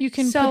any other? You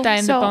can so, put that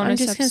in the so I'm bonus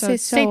just gonna say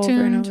episode. Stay so over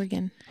and tuned. over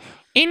again.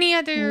 Any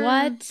other?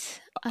 What?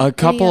 A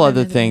couple Any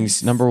other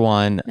things. memories? Number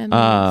one,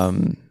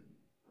 Memories.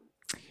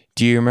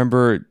 do you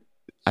remember?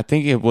 I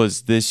think it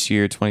was this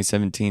year,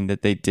 2017,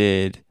 that they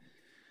did.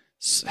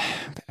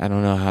 I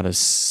don't know how to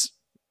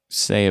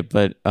say it,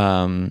 but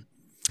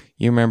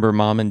you remember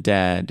Mom and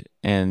Dad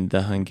and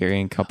the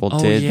Hungarian couple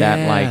did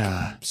that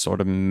like sort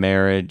of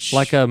marriage,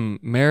 like a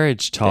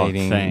marriage talk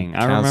dating thing. I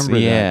counsel- remember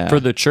yeah. that for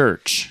the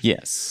church.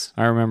 yes,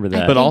 I remember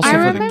that. But also I for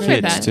the remember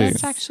kids that. too.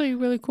 That's actually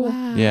really cool.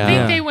 Wow. Yeah. I think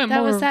Yeah. they went That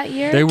more. was that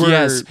year. they were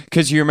yes,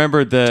 because you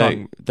remember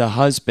talking- the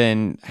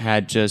husband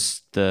had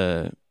just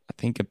I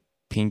think a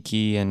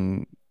pinky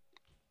and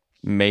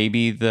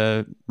maybe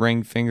the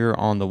ring finger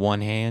on the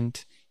one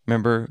hand.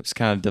 Remember, it was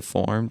kind of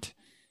deformed.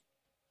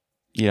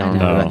 You don't I know.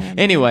 don't that.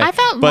 remember. Anyway, I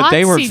thought but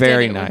they were Lotsie did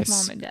very it with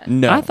nice. Mom and Dad.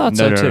 No, I thought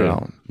no, so no,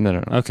 too.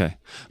 No. Okay.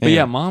 But Yeah.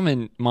 yeah,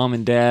 mom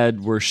and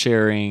dad were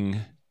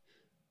sharing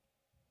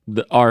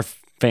our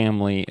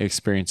family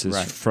experiences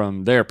Right.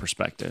 from their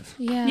perspective.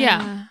 Yeah.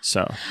 Yeah.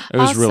 So it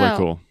was really Also,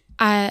 cool.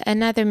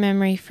 Another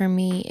memory for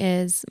me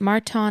is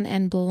Marton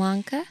and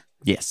Blanca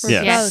Yes. were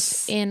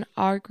Yes. both in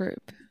our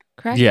group,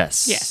 correct?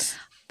 Yes. Yes.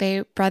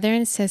 They brother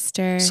and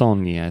sister.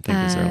 Sonia, I think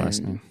is their last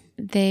Um, name.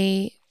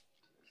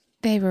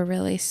 They were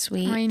really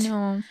sweet. I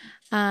know.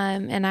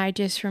 And I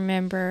just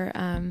remember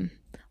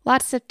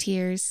lots of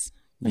tears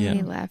when Yeah.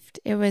 we left.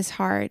 It was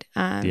hard.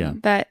 Yeah.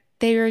 But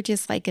they were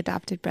just like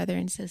adopted brother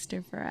and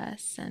sister for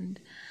us, and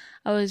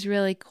it was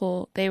really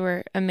cool. They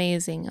were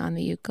amazing on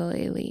the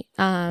ukulele.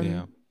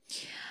 Yeah.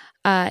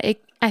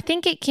 I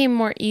think it came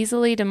more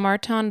easily to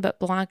Marton, but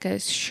Blanca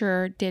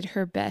sure did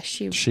her best.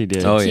 She She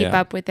did. Oh, keep yeah.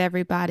 up with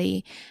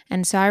everybody.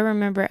 And so I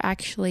remember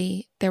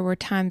actually there were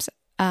times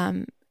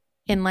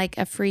in like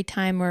a free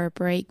time or a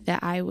break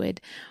that I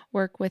would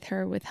work with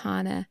her with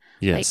Hannah,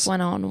 Yes. like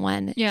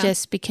one-on-one, Yeah.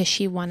 just because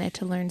she wanted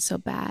to learn so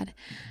bad.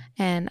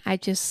 And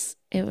it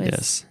was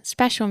Yes.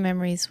 special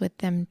memories with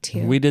them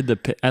too. We did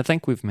I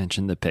think we've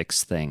mentioned the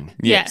Pix thing.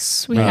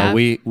 Yes, we have.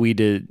 We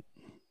did.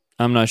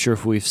 I'm not sure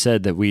if we've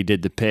said that we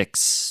did the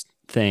Pix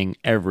thing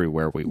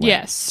everywhere we went.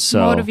 Yes. So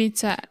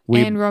Motovica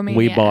and Romania.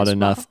 we bought as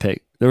enough well.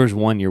 Pix. There was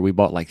one year we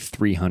bought like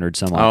 300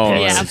 some odd Oh,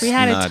 Pix. Yeah, it's we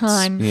had a nuts.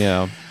 ton.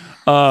 Yeah.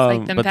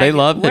 Like them but they packing-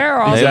 loved it. Where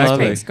are all They those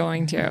loved pigs it.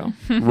 going to?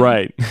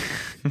 Right.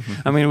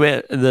 I mean,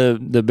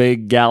 the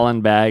big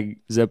gallon bag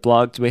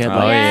Ziplocs. We had Oh,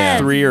 like yeah.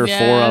 3 or 4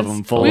 of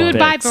them full We of would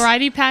buy Pix.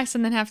 variety packs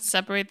and then have to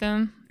separate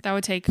them. That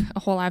would take a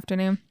whole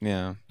afternoon.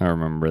 Yeah. I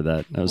remember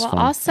that. That was Well, fun.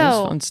 It was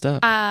also, fun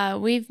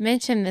stuff. we've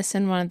mentioned this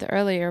in one of the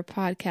earlier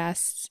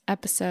podcasts,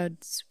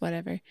 episodes,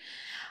 whatever,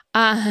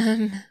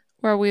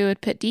 where we would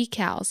put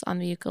decals on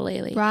the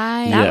ukulele.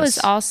 Right. That was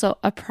Yes. also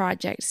a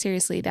project.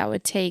 Seriously, that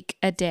would take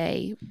a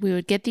day. We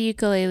would get the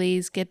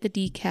ukuleles, get the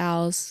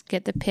decals,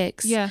 get the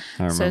picks. Yeah.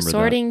 I remember So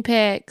sorting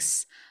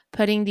picks,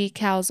 putting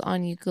decals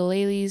on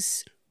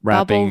ukuleles,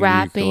 wrapping, bubble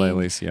wrapping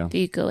ukuleles. Yeah.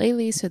 the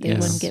ukuleles so they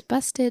Yes. wouldn't get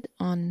busted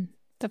on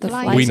The the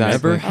flight. flight. We Exactly.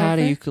 never had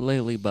a Over.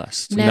 ukulele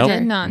bust. Never,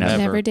 Did not. Never.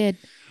 never did.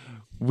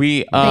 We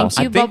Thank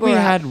I you, think Bubble we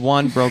Wrap. had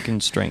one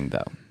broken string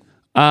though.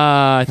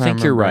 I think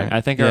you're remember right. right.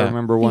 I think Yeah. I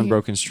remember one Yeah.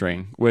 broken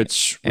string,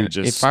 which we And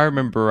just if I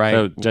remember right,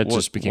 that what-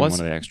 just became what's-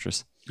 one of the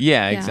extras.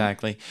 Yeah, Yeah.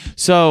 exactly.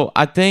 So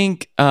I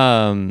think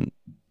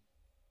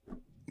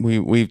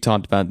we've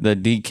talked about the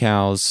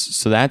decals.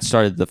 So that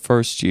started the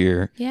first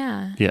year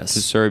Yeah. Yes.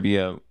 to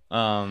Serbia.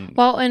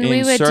 Well, and we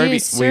in would Serbia- do we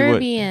would-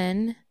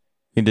 Serbian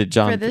we did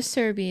John. for the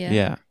Serbia.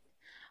 Yeah,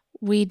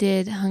 We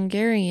did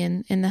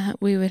Hungarian, and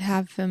we would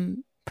have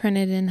them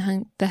printed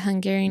in the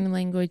Hungarian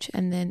language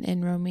and then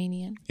in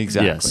Romanian.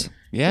 exactly. Yes.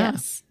 Yeah.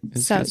 Yes.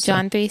 It's So good stuff.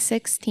 John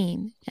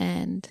 3:16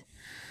 and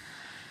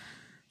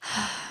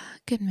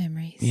good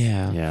memories.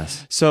 Yeah.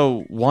 Yes.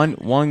 So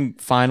one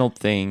final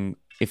thing,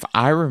 if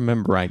I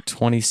remember right,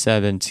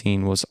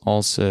 2017 was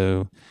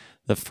also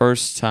the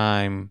first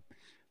time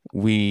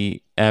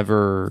we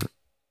ever,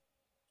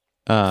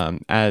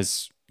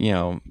 as you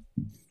know,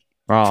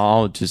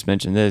 I'll just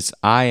mention this.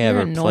 I You're ever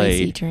a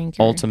noisy played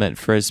drinker. Ultimate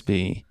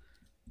Frisbee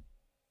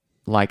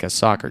like a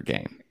soccer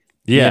game.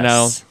 Yes.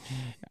 know,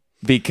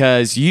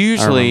 because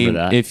usually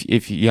remember that.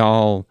 if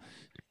y'all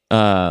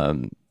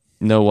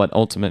know what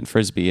Ultimate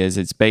Frisbee is,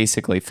 it's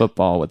basically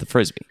football with a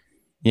frisbee.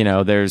 You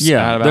know, there's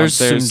there's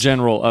some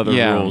general other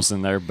yeah. rules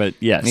in there, but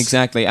yes,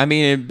 exactly. I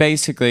mean,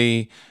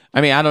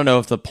 I don't know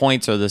if the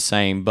points are the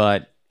same,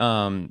 but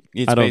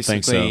It's I don't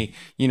think basically,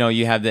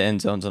 you have the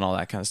end zones and all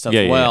that kind of stuff.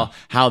 Yeah, yeah, well,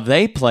 how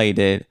they played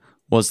it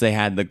was they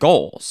had the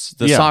goals,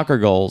 the Yeah. soccer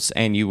goals,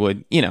 and you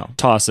would,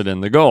 Toss it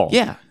in the goal.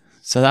 yeah.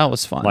 So that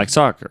was fun. Like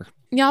soccer.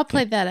 Y'all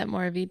played that at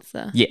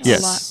Moravitsa. yes,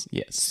 Yes. A lot.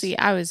 yes. See,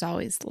 I was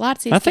always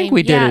Latvia. I think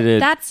we did it at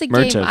That's a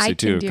game Merchevsky I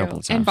too can a do. couple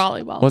of And times.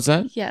 volleyball. What's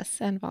that? Yes,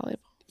 and volleyball.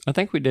 I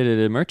think we did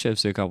it at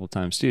Merchevsky a couple of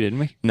times too, didn't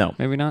we? No,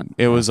 Maybe not.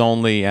 it was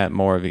only at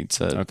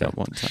Moravitsa Okay. that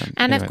one time.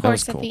 And Anyway, of that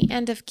was course, at cool. the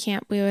end of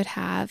camp, we would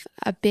have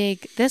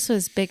this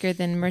was bigger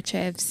than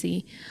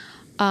Merchevsky.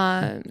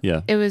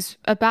 Yeah. It was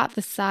about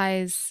the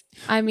size,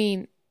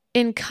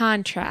 in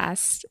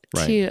contrast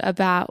Right. to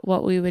about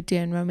what we would do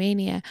in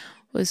Romania,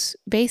 was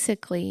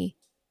basically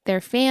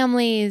their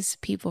families,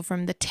 people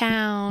from the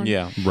town,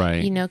 Yeah.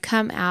 Right.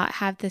 come out,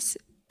 have this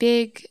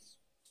big,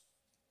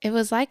 it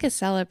was like a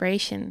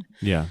celebration.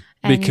 Yeah.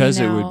 And, Because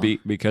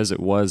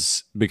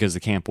because the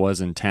camp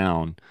was in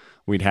town,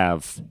 we'd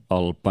have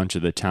a bunch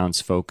of the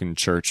townsfolk and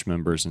church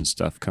members and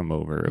stuff come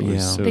over. It was,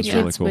 Yeah. it The was kids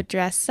really cool. would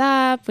dress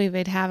up. We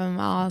would have them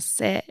all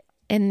sit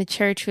in the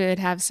church. We would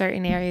have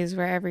certain areas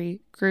where every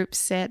group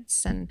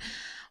sits, and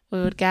we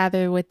would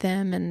gather with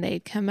them, and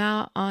they'd come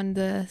out on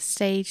the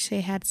stage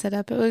they had set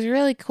up. It was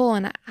really cool,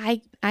 and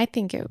I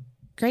think it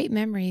great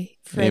memory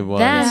for It them was.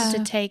 Yeah.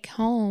 to take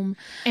home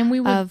And we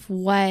would of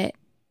what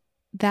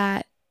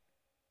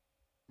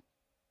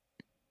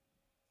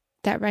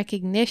that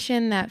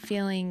recognition, that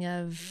feeling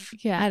of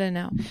Yeah. I don't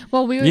know.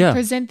 well, we would Yeah.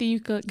 present the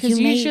ukulele because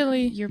You made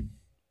usually. your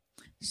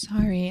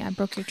Sorry, I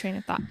broke your train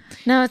of thought.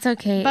 no, it's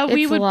okay. But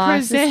we It's would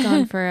lost. It's gone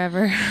present-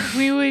 forever.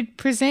 We would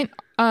present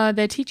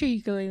the teacher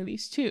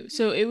ukuleles too,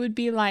 so it would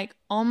be like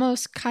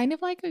almost kind of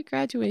like a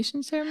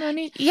graduation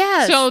ceremony.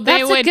 Yes. So they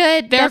that's would a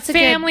good, their that's a good-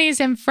 families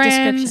and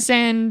friends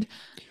and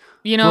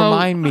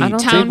Remind me. I don't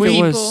town think it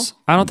people. was.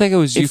 I don't think it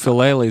was If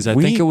ukuleles. I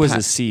think it was a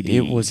pa- CD.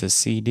 It was a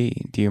CD.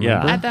 Do you Yeah,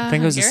 remember? At the I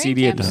think it was a Hungarian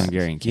CD at the camps?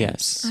 Hungarian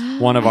camps.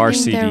 Yes. One of I our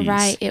think CDs. They're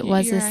right. It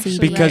was You're a actually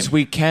CD. Because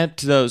we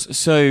kept those.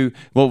 So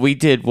what we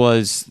did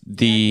was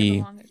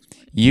the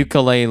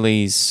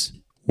ukuleles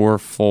were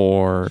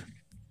for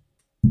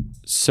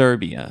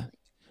Serbia.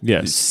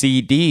 Yes.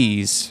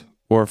 CDs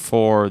were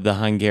for the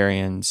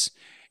Hungarians.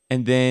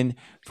 And then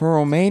for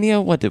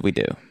Romania, what did we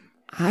do?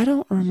 I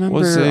don't remember.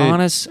 Was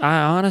it-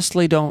 I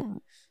honestly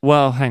don't.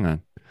 Well, hang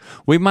on.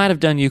 We might have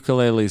done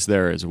ukuleles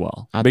there as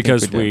well I think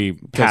because did. we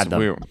Because had them.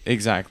 we were-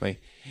 exactly.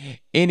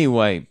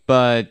 Anyway,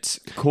 but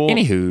cool.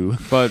 Anywho,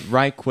 But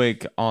right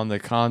quick on the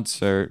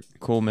concert,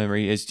 cool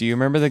memory is, do you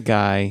remember the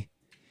guy,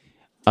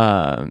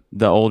 the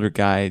older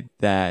guy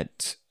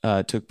that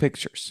took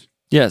pictures?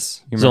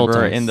 yes, You remember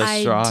Zoltan. in the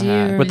I straw do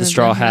hat? With the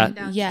straw hat.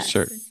 remember him. Yes.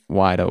 Shirt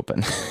wide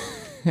open.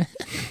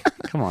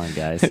 Come on,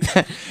 guys.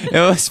 It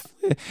was,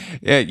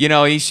 yeah,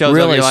 he shows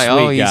Really up, you're like,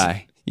 sweet oh, he's,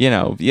 guy.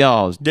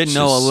 y'all Didn't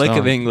know a just lick so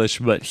of English,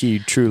 but he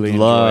truly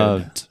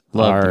loved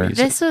our music.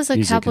 This was a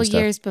music couple and stuff.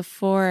 years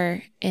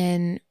before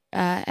in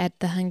at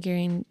the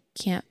Hungarian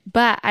camp,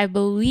 but I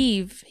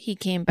believe he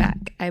came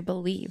back. I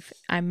believe,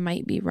 I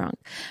might be wrong,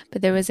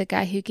 but there was a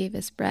guy who gave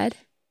us bread.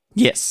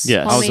 Yes,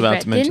 Yes. I was Homemade about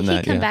bread. to mention Didn't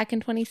that. he come Yeah. back in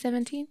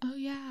 2017? Oh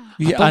yeah.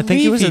 Yeah, I think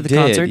he believe was at the did,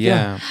 concert.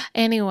 Yeah.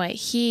 Anyway,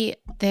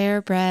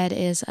 their bread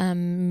is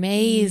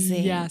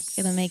amazing. Yes.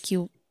 It'll make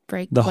you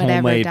break The whatever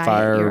homemade diet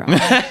fire- you're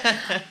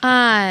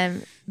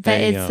on. But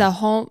Damn. it's the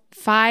home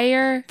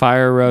fire,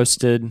 Fire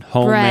roasted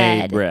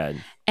homemade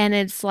bread. and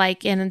it's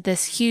like in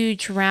this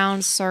huge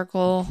round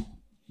circle,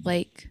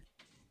 like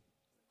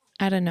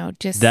I don't know,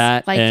 just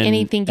That like and,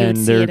 anything you would and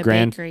see their at a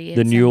bakery.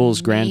 the It's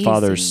Newell's amazing.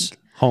 grandfather's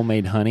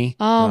homemade honey.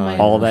 Oh my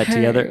all that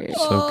together. word.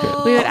 So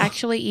good. We would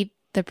actually eat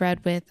the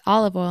bread with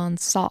olive oil and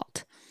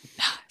salt.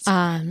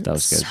 That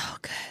was good. So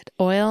good.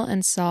 Oil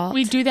and salt.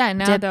 We do that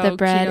now dip though. the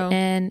bread keto.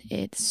 in.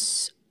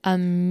 It's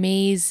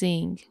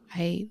amazing.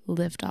 I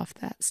lived off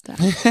that stuff.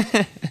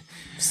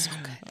 So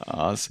good.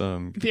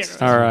 Awesome.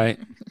 All right.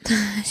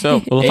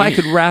 So, Well, if I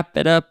could wrap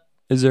it up,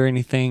 is there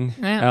anything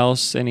Yeah.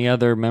 else? Any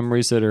other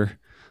memories that are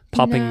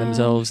popping No.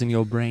 themselves in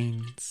your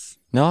brains?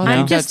 no, I I'm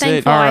think just that's it.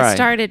 thankful All I right.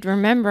 started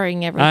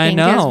remembering everything. I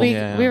know. We,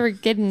 Yeah. we were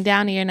getting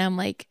down here, and I'm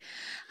like,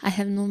 I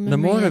have no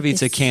memory. The of Moravica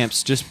this.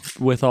 camps, just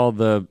with all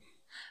the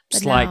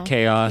But slight now,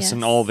 chaos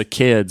and yes. all the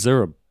kids, there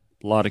were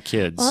a lot of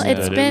kids. Well, that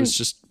it's it been- was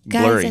just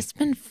Guys, blurry. it's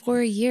been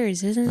 4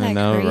 years. Isn't that I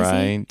know, crazy?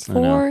 right? I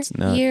know, 4 it's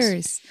nuts.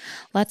 years.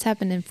 Lots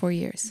happened in 4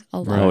 years. A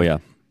lot. Oh, yeah.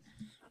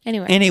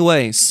 Anyway.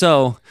 Anyway,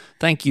 so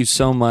thank you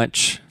so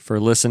much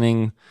for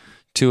listening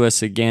to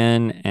us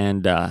again,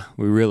 and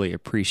we really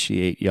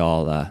appreciate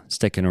y'all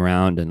sticking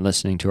around and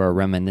listening to our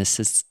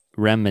remembrances.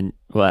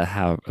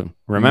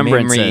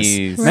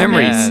 Memories.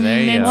 Memories. Yeah,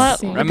 there you go. Well,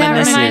 that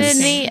Reminiscences. reminded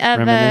me of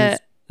Reminisc-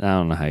 I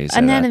don't know how you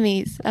say that.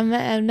 anemones.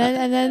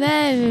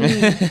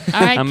 Anemones.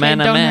 All right, kid,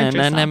 don't hurt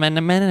yourself.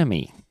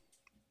 Anemone.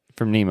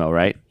 From Nemo,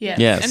 right? Yes.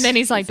 Yes. And then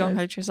he's like, "Don't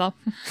hurt yourself."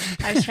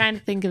 I was trying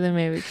to think of the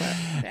movie quote.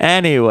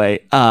 Anyway,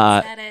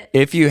 Said it.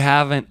 if you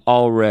haven't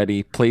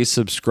already, please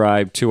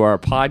subscribe to our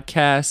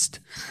podcast.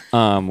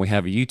 We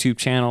have a YouTube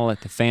channel at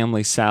The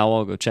Family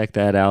Sowell. Go check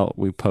that out.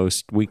 We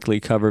post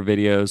weekly cover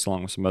videos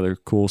along with some other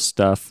cool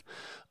stuff.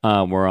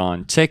 We're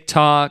on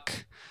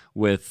TikTok.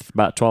 with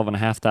about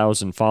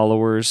 12,500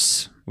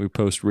 followers. We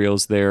post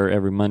reels there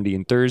every Monday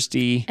and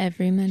Thursday.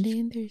 Every Monday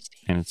and Thursday.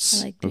 And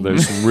it's I like doing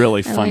there's some really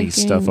I funny like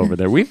stuff doing over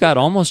there. We've got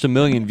almost 1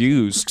 million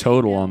views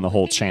total on the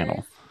whole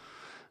channel.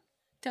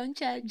 Don't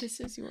judge. This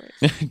is yours.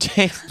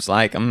 James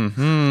like,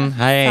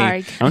 hey.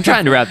 Sorry. I'm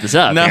trying to wrap this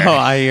up. No, here.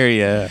 I hear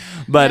you.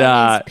 But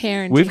That is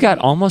parenting. we've got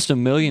almost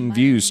 1 million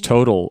views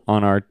total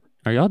on our.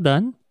 Are y'all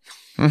done?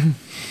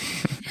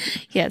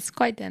 Yes,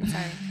 quite done.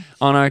 Sorry.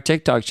 On our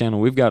TikTok channel,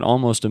 we've got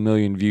almost 1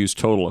 million views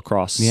total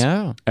across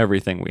Yeah.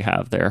 everything we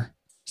have there.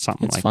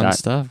 Something It's like fun that.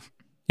 stuff.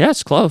 Yeah,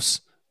 it's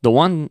close. The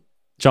one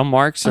John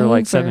Marks are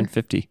like Over.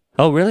 750.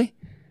 Oh, really?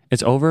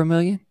 It's over 1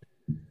 million?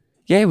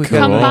 Yeah, we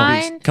got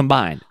Combined?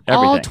 combined.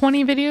 All Everything.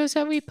 20 videos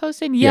that we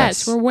posted?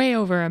 Yes. Yes, we're way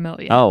over 1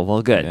 million. Oh,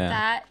 well, good. Yeah.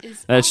 That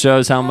is. That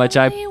shows how much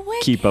I only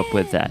keep up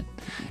with that.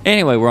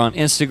 Anyway, we're on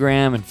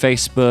Instagram and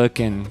Facebook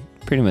and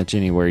pretty much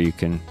anywhere you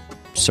can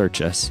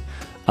search us.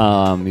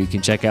 You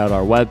can check out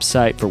our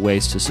website for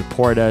ways to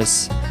support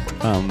us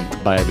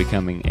by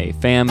becoming a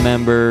fan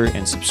member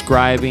and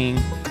subscribing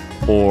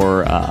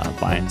or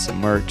buying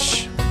some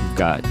merch. We've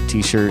got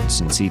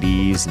t-shirts and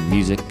CDs and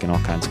music and all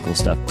kinds of cool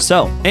stuff.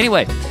 So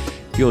anyway,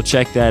 if you'll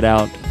check that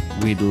out,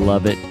 we'd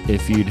love it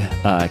if you'd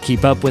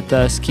keep up with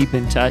us, keep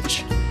in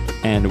touch,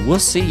 and we'll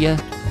see you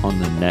on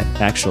the next.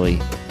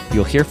 Actually,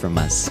 you'll hear from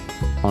us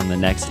on the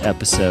next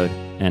episode.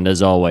 And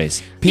as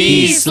always,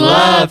 Peace,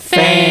 love,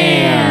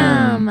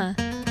 fam.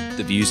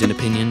 The views and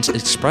opinions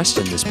expressed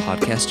in this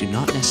podcast do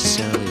not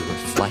necessarily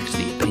reflect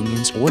the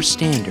opinions or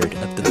standard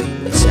of the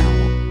Family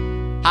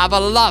Sound. Have a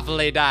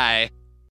lovely day.